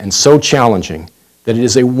vast and so challenging that it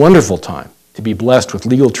is a wonderful time to be blessed with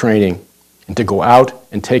legal training and to go out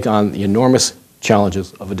and take on the enormous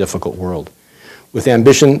challenges of a difficult world, with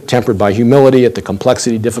ambition tempered by humility at the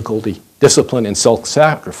complexity, difficulty, discipline, and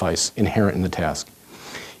self-sacrifice inherent in the task.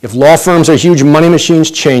 If law firms are huge money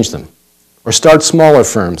machines, change them, or start smaller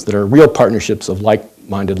firms that are real partnerships of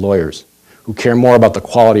like-minded lawyers who care more about the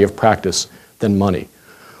quality of practice than money.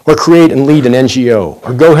 Or create and lead an NGO,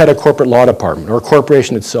 or go head a corporate law department, or a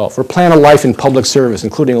corporation itself, or plan a life in public service,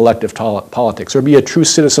 including elective politics, or be a true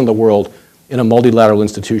citizen of the world in a multilateral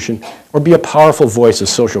institution, or be a powerful voice of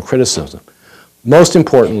social criticism. Most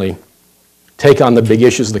importantly, take on the big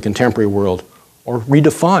issues of the contemporary world, or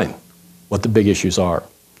redefine what the big issues are.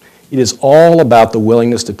 It is all about the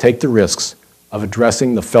willingness to take the risks of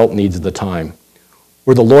addressing the felt needs of the time.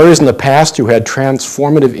 Were the lawyers in the past who had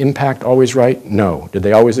transformative impact always right? No. Did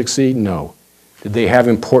they always succeed? No. Did they have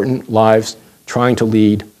important lives trying to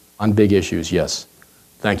lead on big issues? Yes.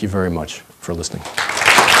 Thank you very much for listening.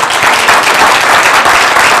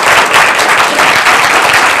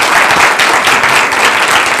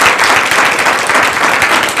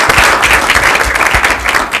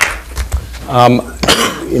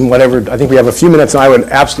 I think we have a few minutes, and I would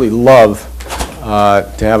absolutely love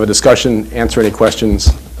to have a discussion, answer any questions,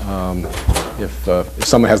 if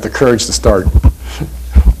someone has the courage to start.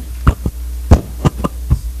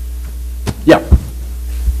 Yeah.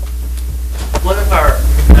 One of our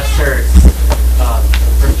professors in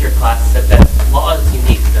first-year class said that law is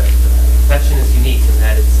unique, the profession is unique, and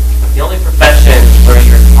that it's the only profession where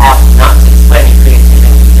you're taught not to explain your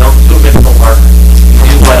creativity. You don't do original work. You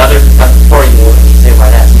do what others have done before you, and you say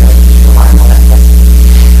why that's good. You rely on all that stuff.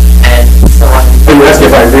 And so I'm... Are you asking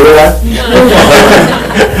if I agree with that?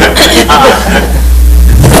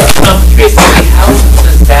 I'm curious, how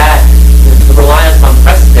does that, the reliance on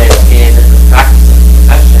precedent in the practice of the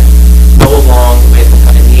profession, go along with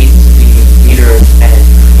the need to be leaders and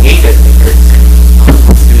creative thinkers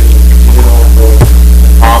to deal with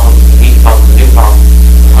the problems, the new problems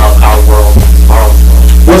of our world, tomorrow's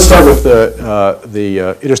world? Let's start with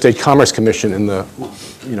the Interstate Commerce Commission in the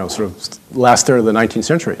sort of last third of the 19th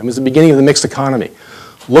century. It was the beginning of the mixed economy.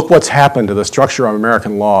 Look what's happened to the structure of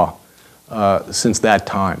American law since that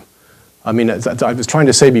time. I mean, as I was trying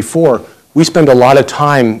to say before, we spend a lot of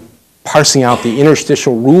time parsing out the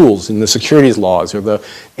interstitial rules in the securities laws or the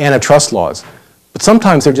antitrust laws. But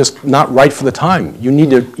sometimes they're just not right for the time. You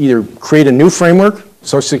need to either create a new framework,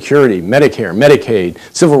 Social Security, Medicare, Medicaid,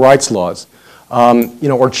 civil rights laws,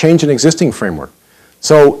 or change an existing framework.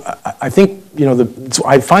 So I think, so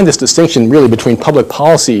I find this distinction really between public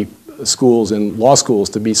policy schools and law schools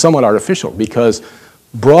to be somewhat artificial, because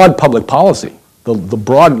broad public policy, the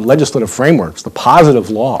broad legislative frameworks, the positive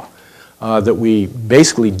law that we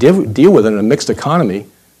basically deal with in a mixed economy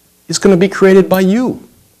is going to be created by you.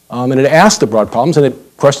 And it asks the broad problems and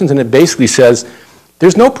questions, and it basically says,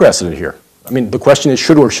 there's no precedent here. I mean, the question is,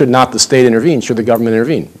 should or should not the state intervene? Should the government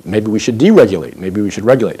intervene? Maybe we should deregulate. Maybe we should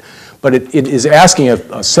regulate. But it is asking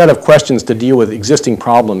a set of questions to deal with existing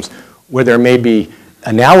problems where there may be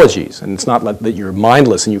analogies, and it's not like that you're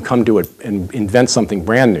mindless and you come to it and invent something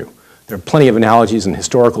brand new. There are plenty of analogies and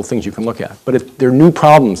historical things you can look at. But there are new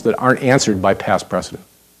problems that aren't answered by past precedent.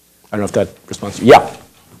 I don't know if that responds. Yeah.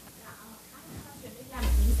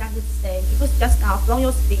 Because just now from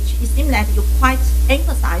your speech, it seems that you quite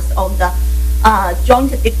emphasize on the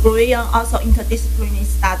joint degree and also interdisciplinary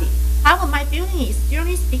study. However, my feeling is,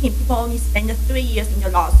 generally speaking, people only spend 3 years in the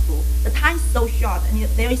law school. The time is so short, and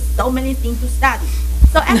there is so many things to study.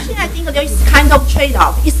 So actually, I think there is kind of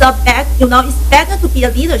trade-off. It's it's better to be a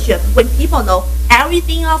leadership when people know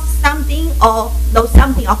everything of something or know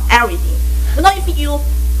something of everything. If you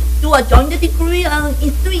do a joint degree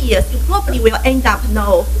in 3 years, you probably will end up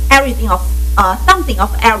know everything of something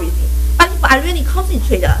of everything. But if I really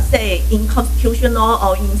concentrate, say, in constitutional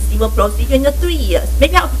or in civil procedure in the 3 years,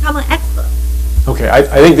 maybe I'll become an expert. Okay, I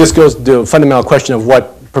think this goes to the fundamental question of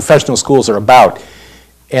what professional schools are about.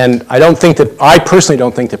 And I personally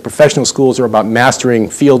don't think that professional schools are about mastering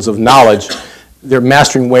fields of knowledge. They're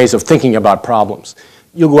mastering ways of thinking about problems.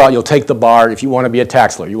 You'll go out, you'll take the bar. If you want to be a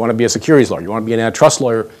tax lawyer, you want to be a securities lawyer, you want to be an antitrust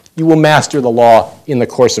lawyer, you will master the law in the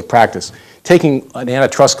course of practice. Taking an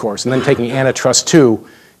antitrust course and then taking antitrust 2,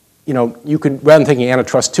 you could, rather than taking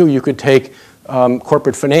antitrust 2, you could take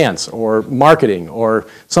corporate finance or marketing or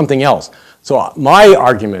something else. So my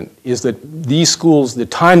argument is that these schools, the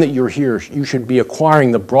time that you're here, you should be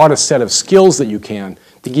acquiring the broadest set of skills that you can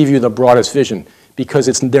to give you the broadest vision, because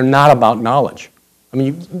they're not about knowledge. I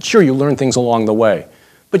mean, sure, you learn things along the way.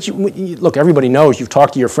 But look, everybody knows, you've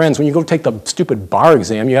talked to your friends, when you go take the stupid bar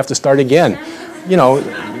exam, you have to start again.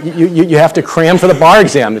 You have to cram for the bar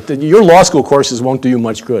exam. Your law school courses won't do you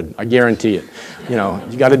much good, I guarantee it. You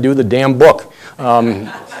got to do the damn book. I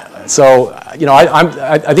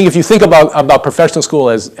think if you think about professional school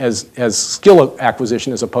as skill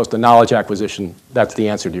acquisition as opposed to knowledge acquisition, that's the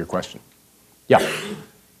answer to your question. Yeah.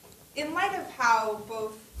 In light of how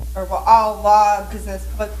all law, business,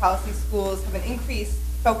 public policy schools have an increased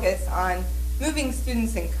focus on moving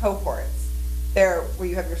students in cohorts, there where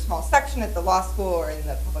you have your small section at the law school or in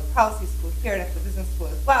the public policy school here, and at the business school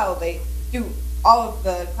as well, they do all of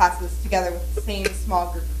the classes together with the same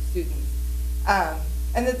small group of students.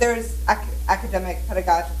 And that there's academic,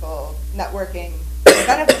 pedagogical, networking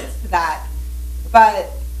benefits to that.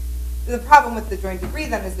 But the problem with the joint degree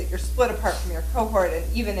then is that you're split apart from your cohort, and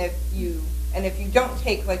even if you don't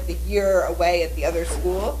take like the year away at the other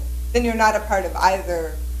school, then you're not a part of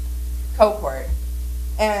either cohort.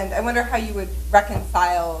 And I wonder how you would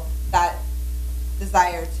reconcile that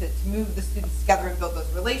desire to move the students together and build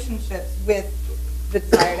those relationships with the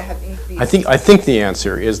desire to have increased. I think the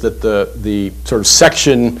answer is that the sort of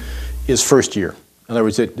section is first year. In other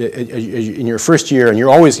words, in your first year, and you're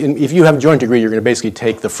always, if you have a joint degree, you're going to basically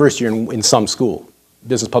take the first year in some school,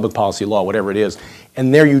 business, public policy, law, whatever it is,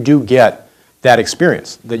 and there you do get that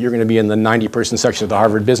experience, that you're going to be in the 90-person section of the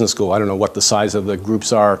Harvard Business School. I don't know what the size of the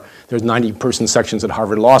groups are. There's 90-person sections at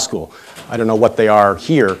Harvard Law School. I don't know what they are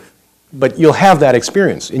here, but you'll have that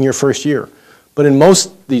experience in your first year. But in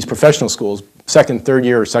most of these professional schools, third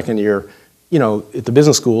year, at the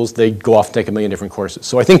business schools, they go off and take a million different courses.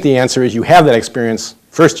 So I think the answer is you have that experience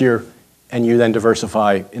first year, and you then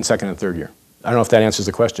diversify in second and third year. I don't know if that answers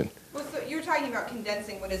the question. Well, so you're talking about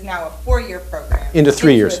condensing what is now a 4-year program into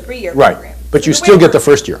 3 years. A 3-year right. program. But so you still get the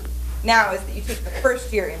first year. Now is that you take the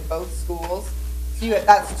first year in both schools, so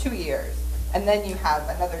that's 2 years, and then you have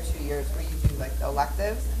another 2 years where you do like the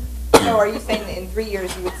electives. So are you saying that in 3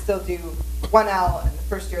 years you would still do 1L in the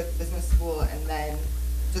first year at the business school, and then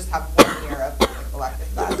just have 1 year of like,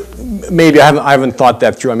 elective classes? Maybe I haven't thought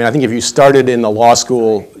that through. I mean, I think if you started in the law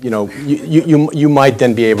school, you might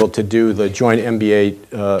then be able to do the joint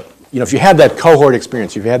MBA. If you had that cohort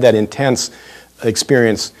experience, if you had that intense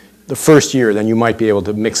experience the first year, then you might be able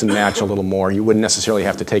to mix and match a little more. You wouldn't necessarily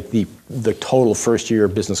have to take the total first year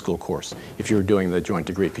business school course if you were doing the joint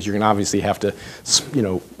degree, because you're going to obviously have to,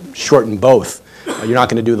 shorten both. You're not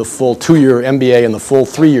going to do the full 2-year MBA and the full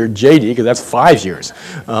 3-year JD, because that's 5 years.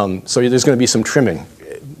 So there's going to be some trimming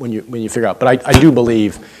when you figure out. But I do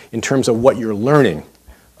believe, in terms of what you're learning,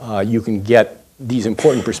 you can get these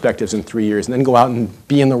important perspectives in 3 years and then go out and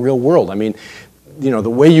be in the real world. I mean, you know, the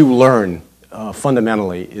way you learn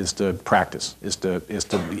fundamentally is to practice, is to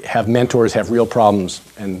have mentors, have real problems,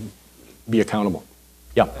 and be accountable.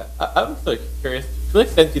 Yeah. I'm sort of curious, to what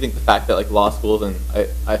extent do you think the fact that like law schools and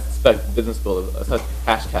I suspect business schools are such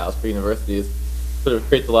cash cows for universities sort of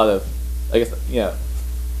creates a lot of, I guess, you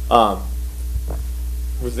know,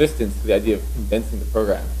 resistance to the idea of condensing the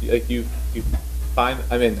program? Like you find,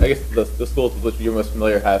 I mean, I guess the schools with which you're most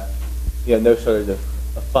familiar have, you know, no shortage of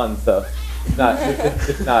funds, so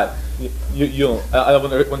it's not, you don't, I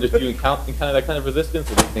wonder do you encounter that kind of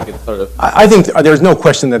resistance, or do you think it's sort of? I think there's no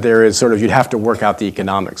question that there is sort of, you'd have to work out the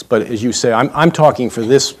economics, but as you say, I'm talking for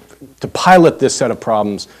this, to pilot this set of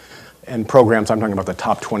problems and programs, I'm talking about the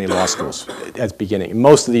top 20 law schools at the beginning.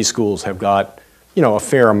 Most of these schools have got, you know, a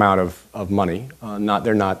fair amount of money.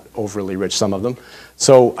 They're not overly rich, some of them.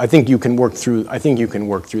 So I think you can work through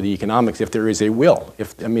the economics if there is a will.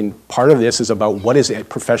 I mean, part of this is about what is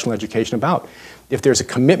professional education about. If there's a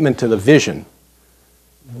commitment to the vision,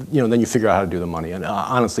 you know, then you figure out how to do the money. And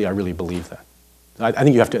honestly, I really believe that. I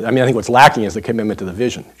think you have to, I mean, I think what's lacking is the commitment to the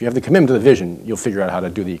vision. If you have the commitment to the vision, you'll figure out how to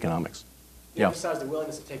do the economics. You emphasize the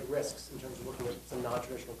willingness to take risks in terms of looking at some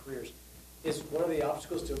non-traditional careers. Is one of the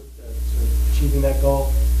obstacles to achieving that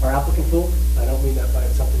goal our applicant pool? I don't mean that by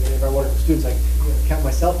something any of our wonderful students. I count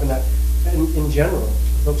myself in that. And in general,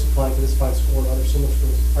 folks applying to this fine school and other similar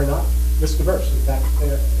schools are not risk averse. In fact,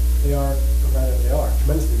 they are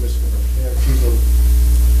tremendously risk averse.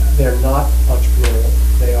 They are not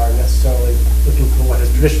entrepreneurial. They are necessarily looking for what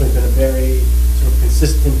has traditionally been a very sort of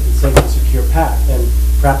consistent and safe and secure path. And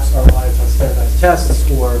perhaps our reliance on standardized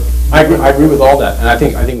tests or... I agree with all that. And I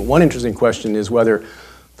think one interesting question is whether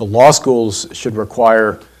the law schools should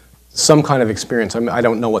require some kind of experience. I mean, I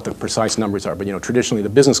don't know what the precise numbers are, but you know, traditionally the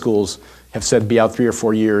business schools have said be out 3 or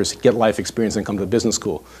 4 years, get life experience, and come to the business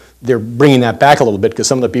school. They're bringing that back a little bit because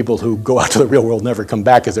some of the people who go out to the real world never come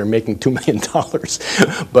back because they're making $2 million.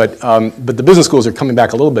 But the business schools are coming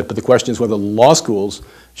back a little bit. But the question is whether law schools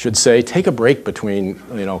should say, take a break between,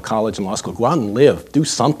 you know, college and law school. Go out and live. Do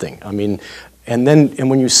something. I mean, and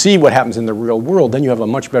when you see what happens in the real world, then you have a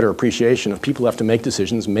much better appreciation of people who have to make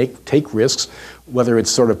decisions, take risks, whether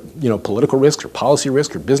it's sort of, you know, political risk or policy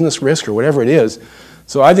risk or business risk or whatever it is.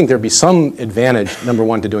 So I think there'd be some advantage, number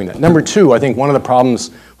one, to doing that. Number two, I think one of the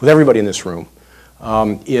problems with everybody in this room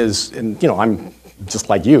is, and you know, I'm just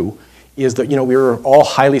like you, is that, you know, we were all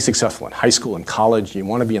highly successful in high school and college. You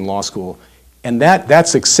want to be in law school. And that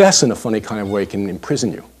success in a funny kind of way can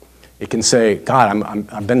imprison you. It can say, God,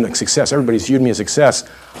 I've been a success. Everybody's viewed me as success.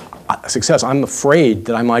 I'm afraid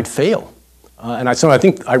that I might fail. So I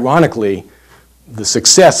think, ironically, the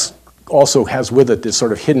success also has with it this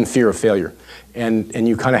sort of hidden fear of failure. And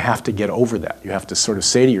you kind of have to get over that. You have to sort of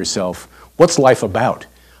say to yourself, what's life about?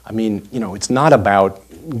 I mean, you know, it's not about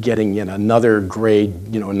getting in another grade,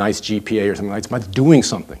 you know, a nice GPA or something. It's about doing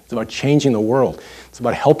something. It's about changing the world. It's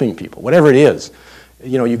about helping people, whatever it is.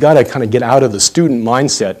 You know, you got to kind of get out of the student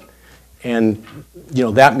mindset, and you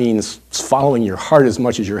know that means following your heart as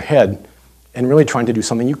much as your head, and really trying to do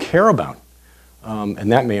something you care about,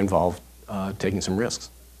 and that may involve taking some risks.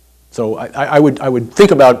 So I would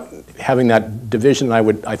think about having that division.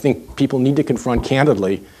 I think people need to confront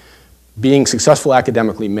candidly. Being successful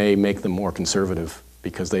academically may make them more conservative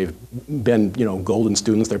because they've been, you know, golden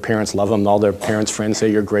students. Their parents love them. All their parents' friends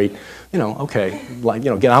say you're great. You know, okay, like, you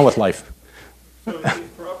know, get on with life. So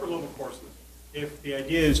for upper level courses, if the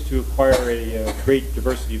idea is to acquire a great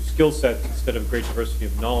diversity of skill sets instead of great diversity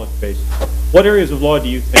of knowledge base, what areas of law do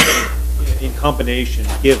you think, in combination,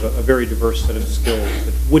 give a very diverse set of skills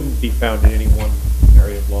that wouldn't be found in any one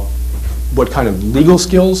area of law? What kind of legal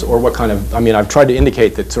skills, or what kind of, I mean, I've tried to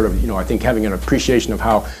indicate that sort of, you know, I think having an appreciation of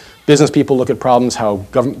how business people look at problems, how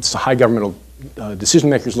high governmental decision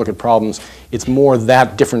makers look at problems, it's more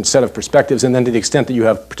that different set of perspectives, and then to the extent that you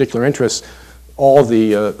have particular interests, all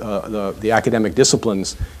the academic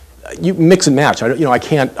disciplines, you mix and match. I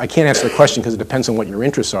can't answer the question because it depends on what your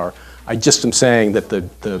interests are. I just am saying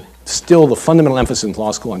that still the fundamental emphasis in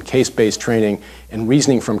law school on case-based training and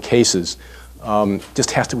reasoning from cases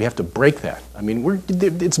we have to break that. I mean,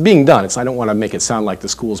 it's being done. I don't want to make it sound like the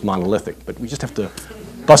school's monolithic, but we just have to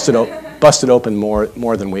bust it open more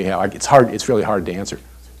than we have. It's hard. It's really hard to answer.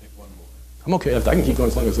 I'm okay. I can keep going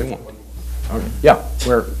as long as they want. Okay. Yeah.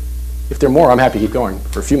 If there are more, I'm happy to keep going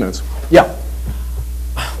for a few minutes. Yeah.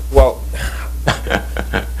 Well,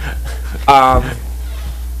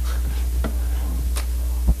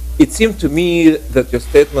 it seemed to me that your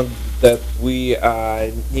statement that we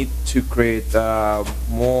need to create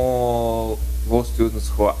more law students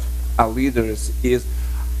who are leaders is,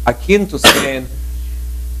 akin to saying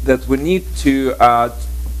that we need to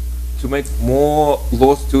make more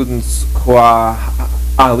law students who are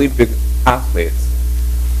Olympic athletes,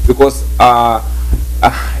 because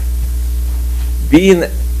being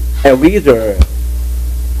a leader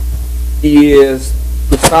is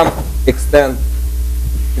to some extent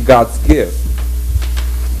God's gift.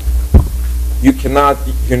 You cannot,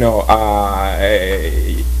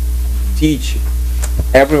 teach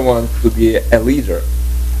everyone to be a leader,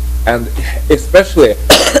 and especially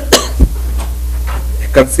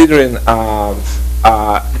considering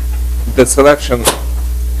the selection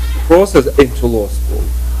process into law school,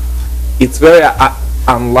 it's very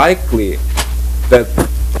unlikely that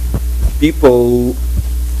people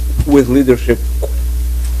with leadership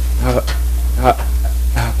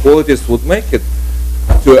qualities would make it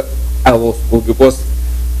to a law school, because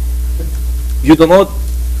you do not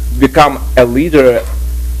become a leader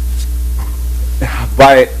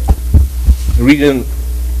by reading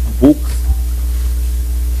books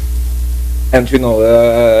and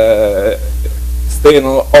staying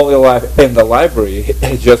all your life in the library.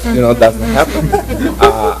 It just doesn't happen.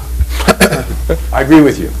 I agree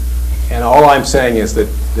with you. And all I'm saying is that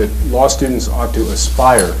law students ought to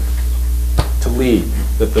aspire to lead,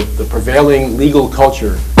 that the prevailing legal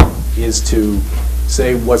culture is to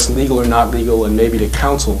say what's legal or not legal and maybe to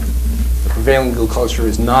counsel. The prevailing legal culture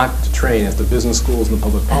is not to train, as the business schools and the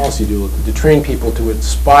public policy do, to train people to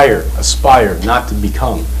aspire, not to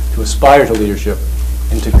become, to aspire to leadership,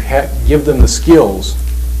 and to give them the skills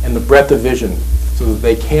and the breadth of vision so that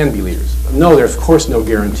they can be leaders. No, there's of course no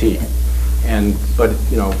guarantee. But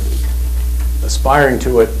aspiring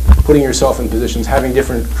to it, putting yourself in positions, having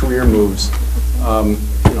different career moves,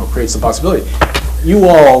 creates the possibility. You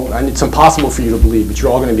all, and it's impossible for you to believe, but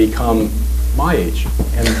you're all going to become my age,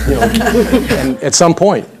 and and at some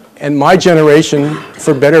point. And my generation,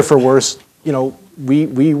 for better or for worse,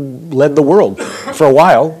 we led the world for a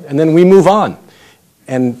while, and then we move on.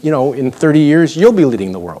 And in 30 years, you'll be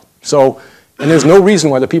leading the world. So, and there's no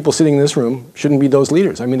reason why the people sitting in this room shouldn't be those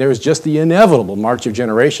leaders. I mean, there's just the inevitable march of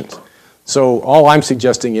generations. So all I'm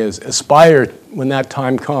suggesting is aspire, when that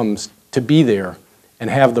time comes, to be there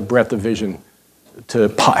and have the breadth of vision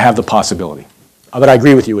to have the possibility. But I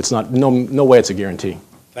agree with you. It's not, no way it's a guarantee.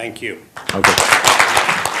 Thank you. Okay.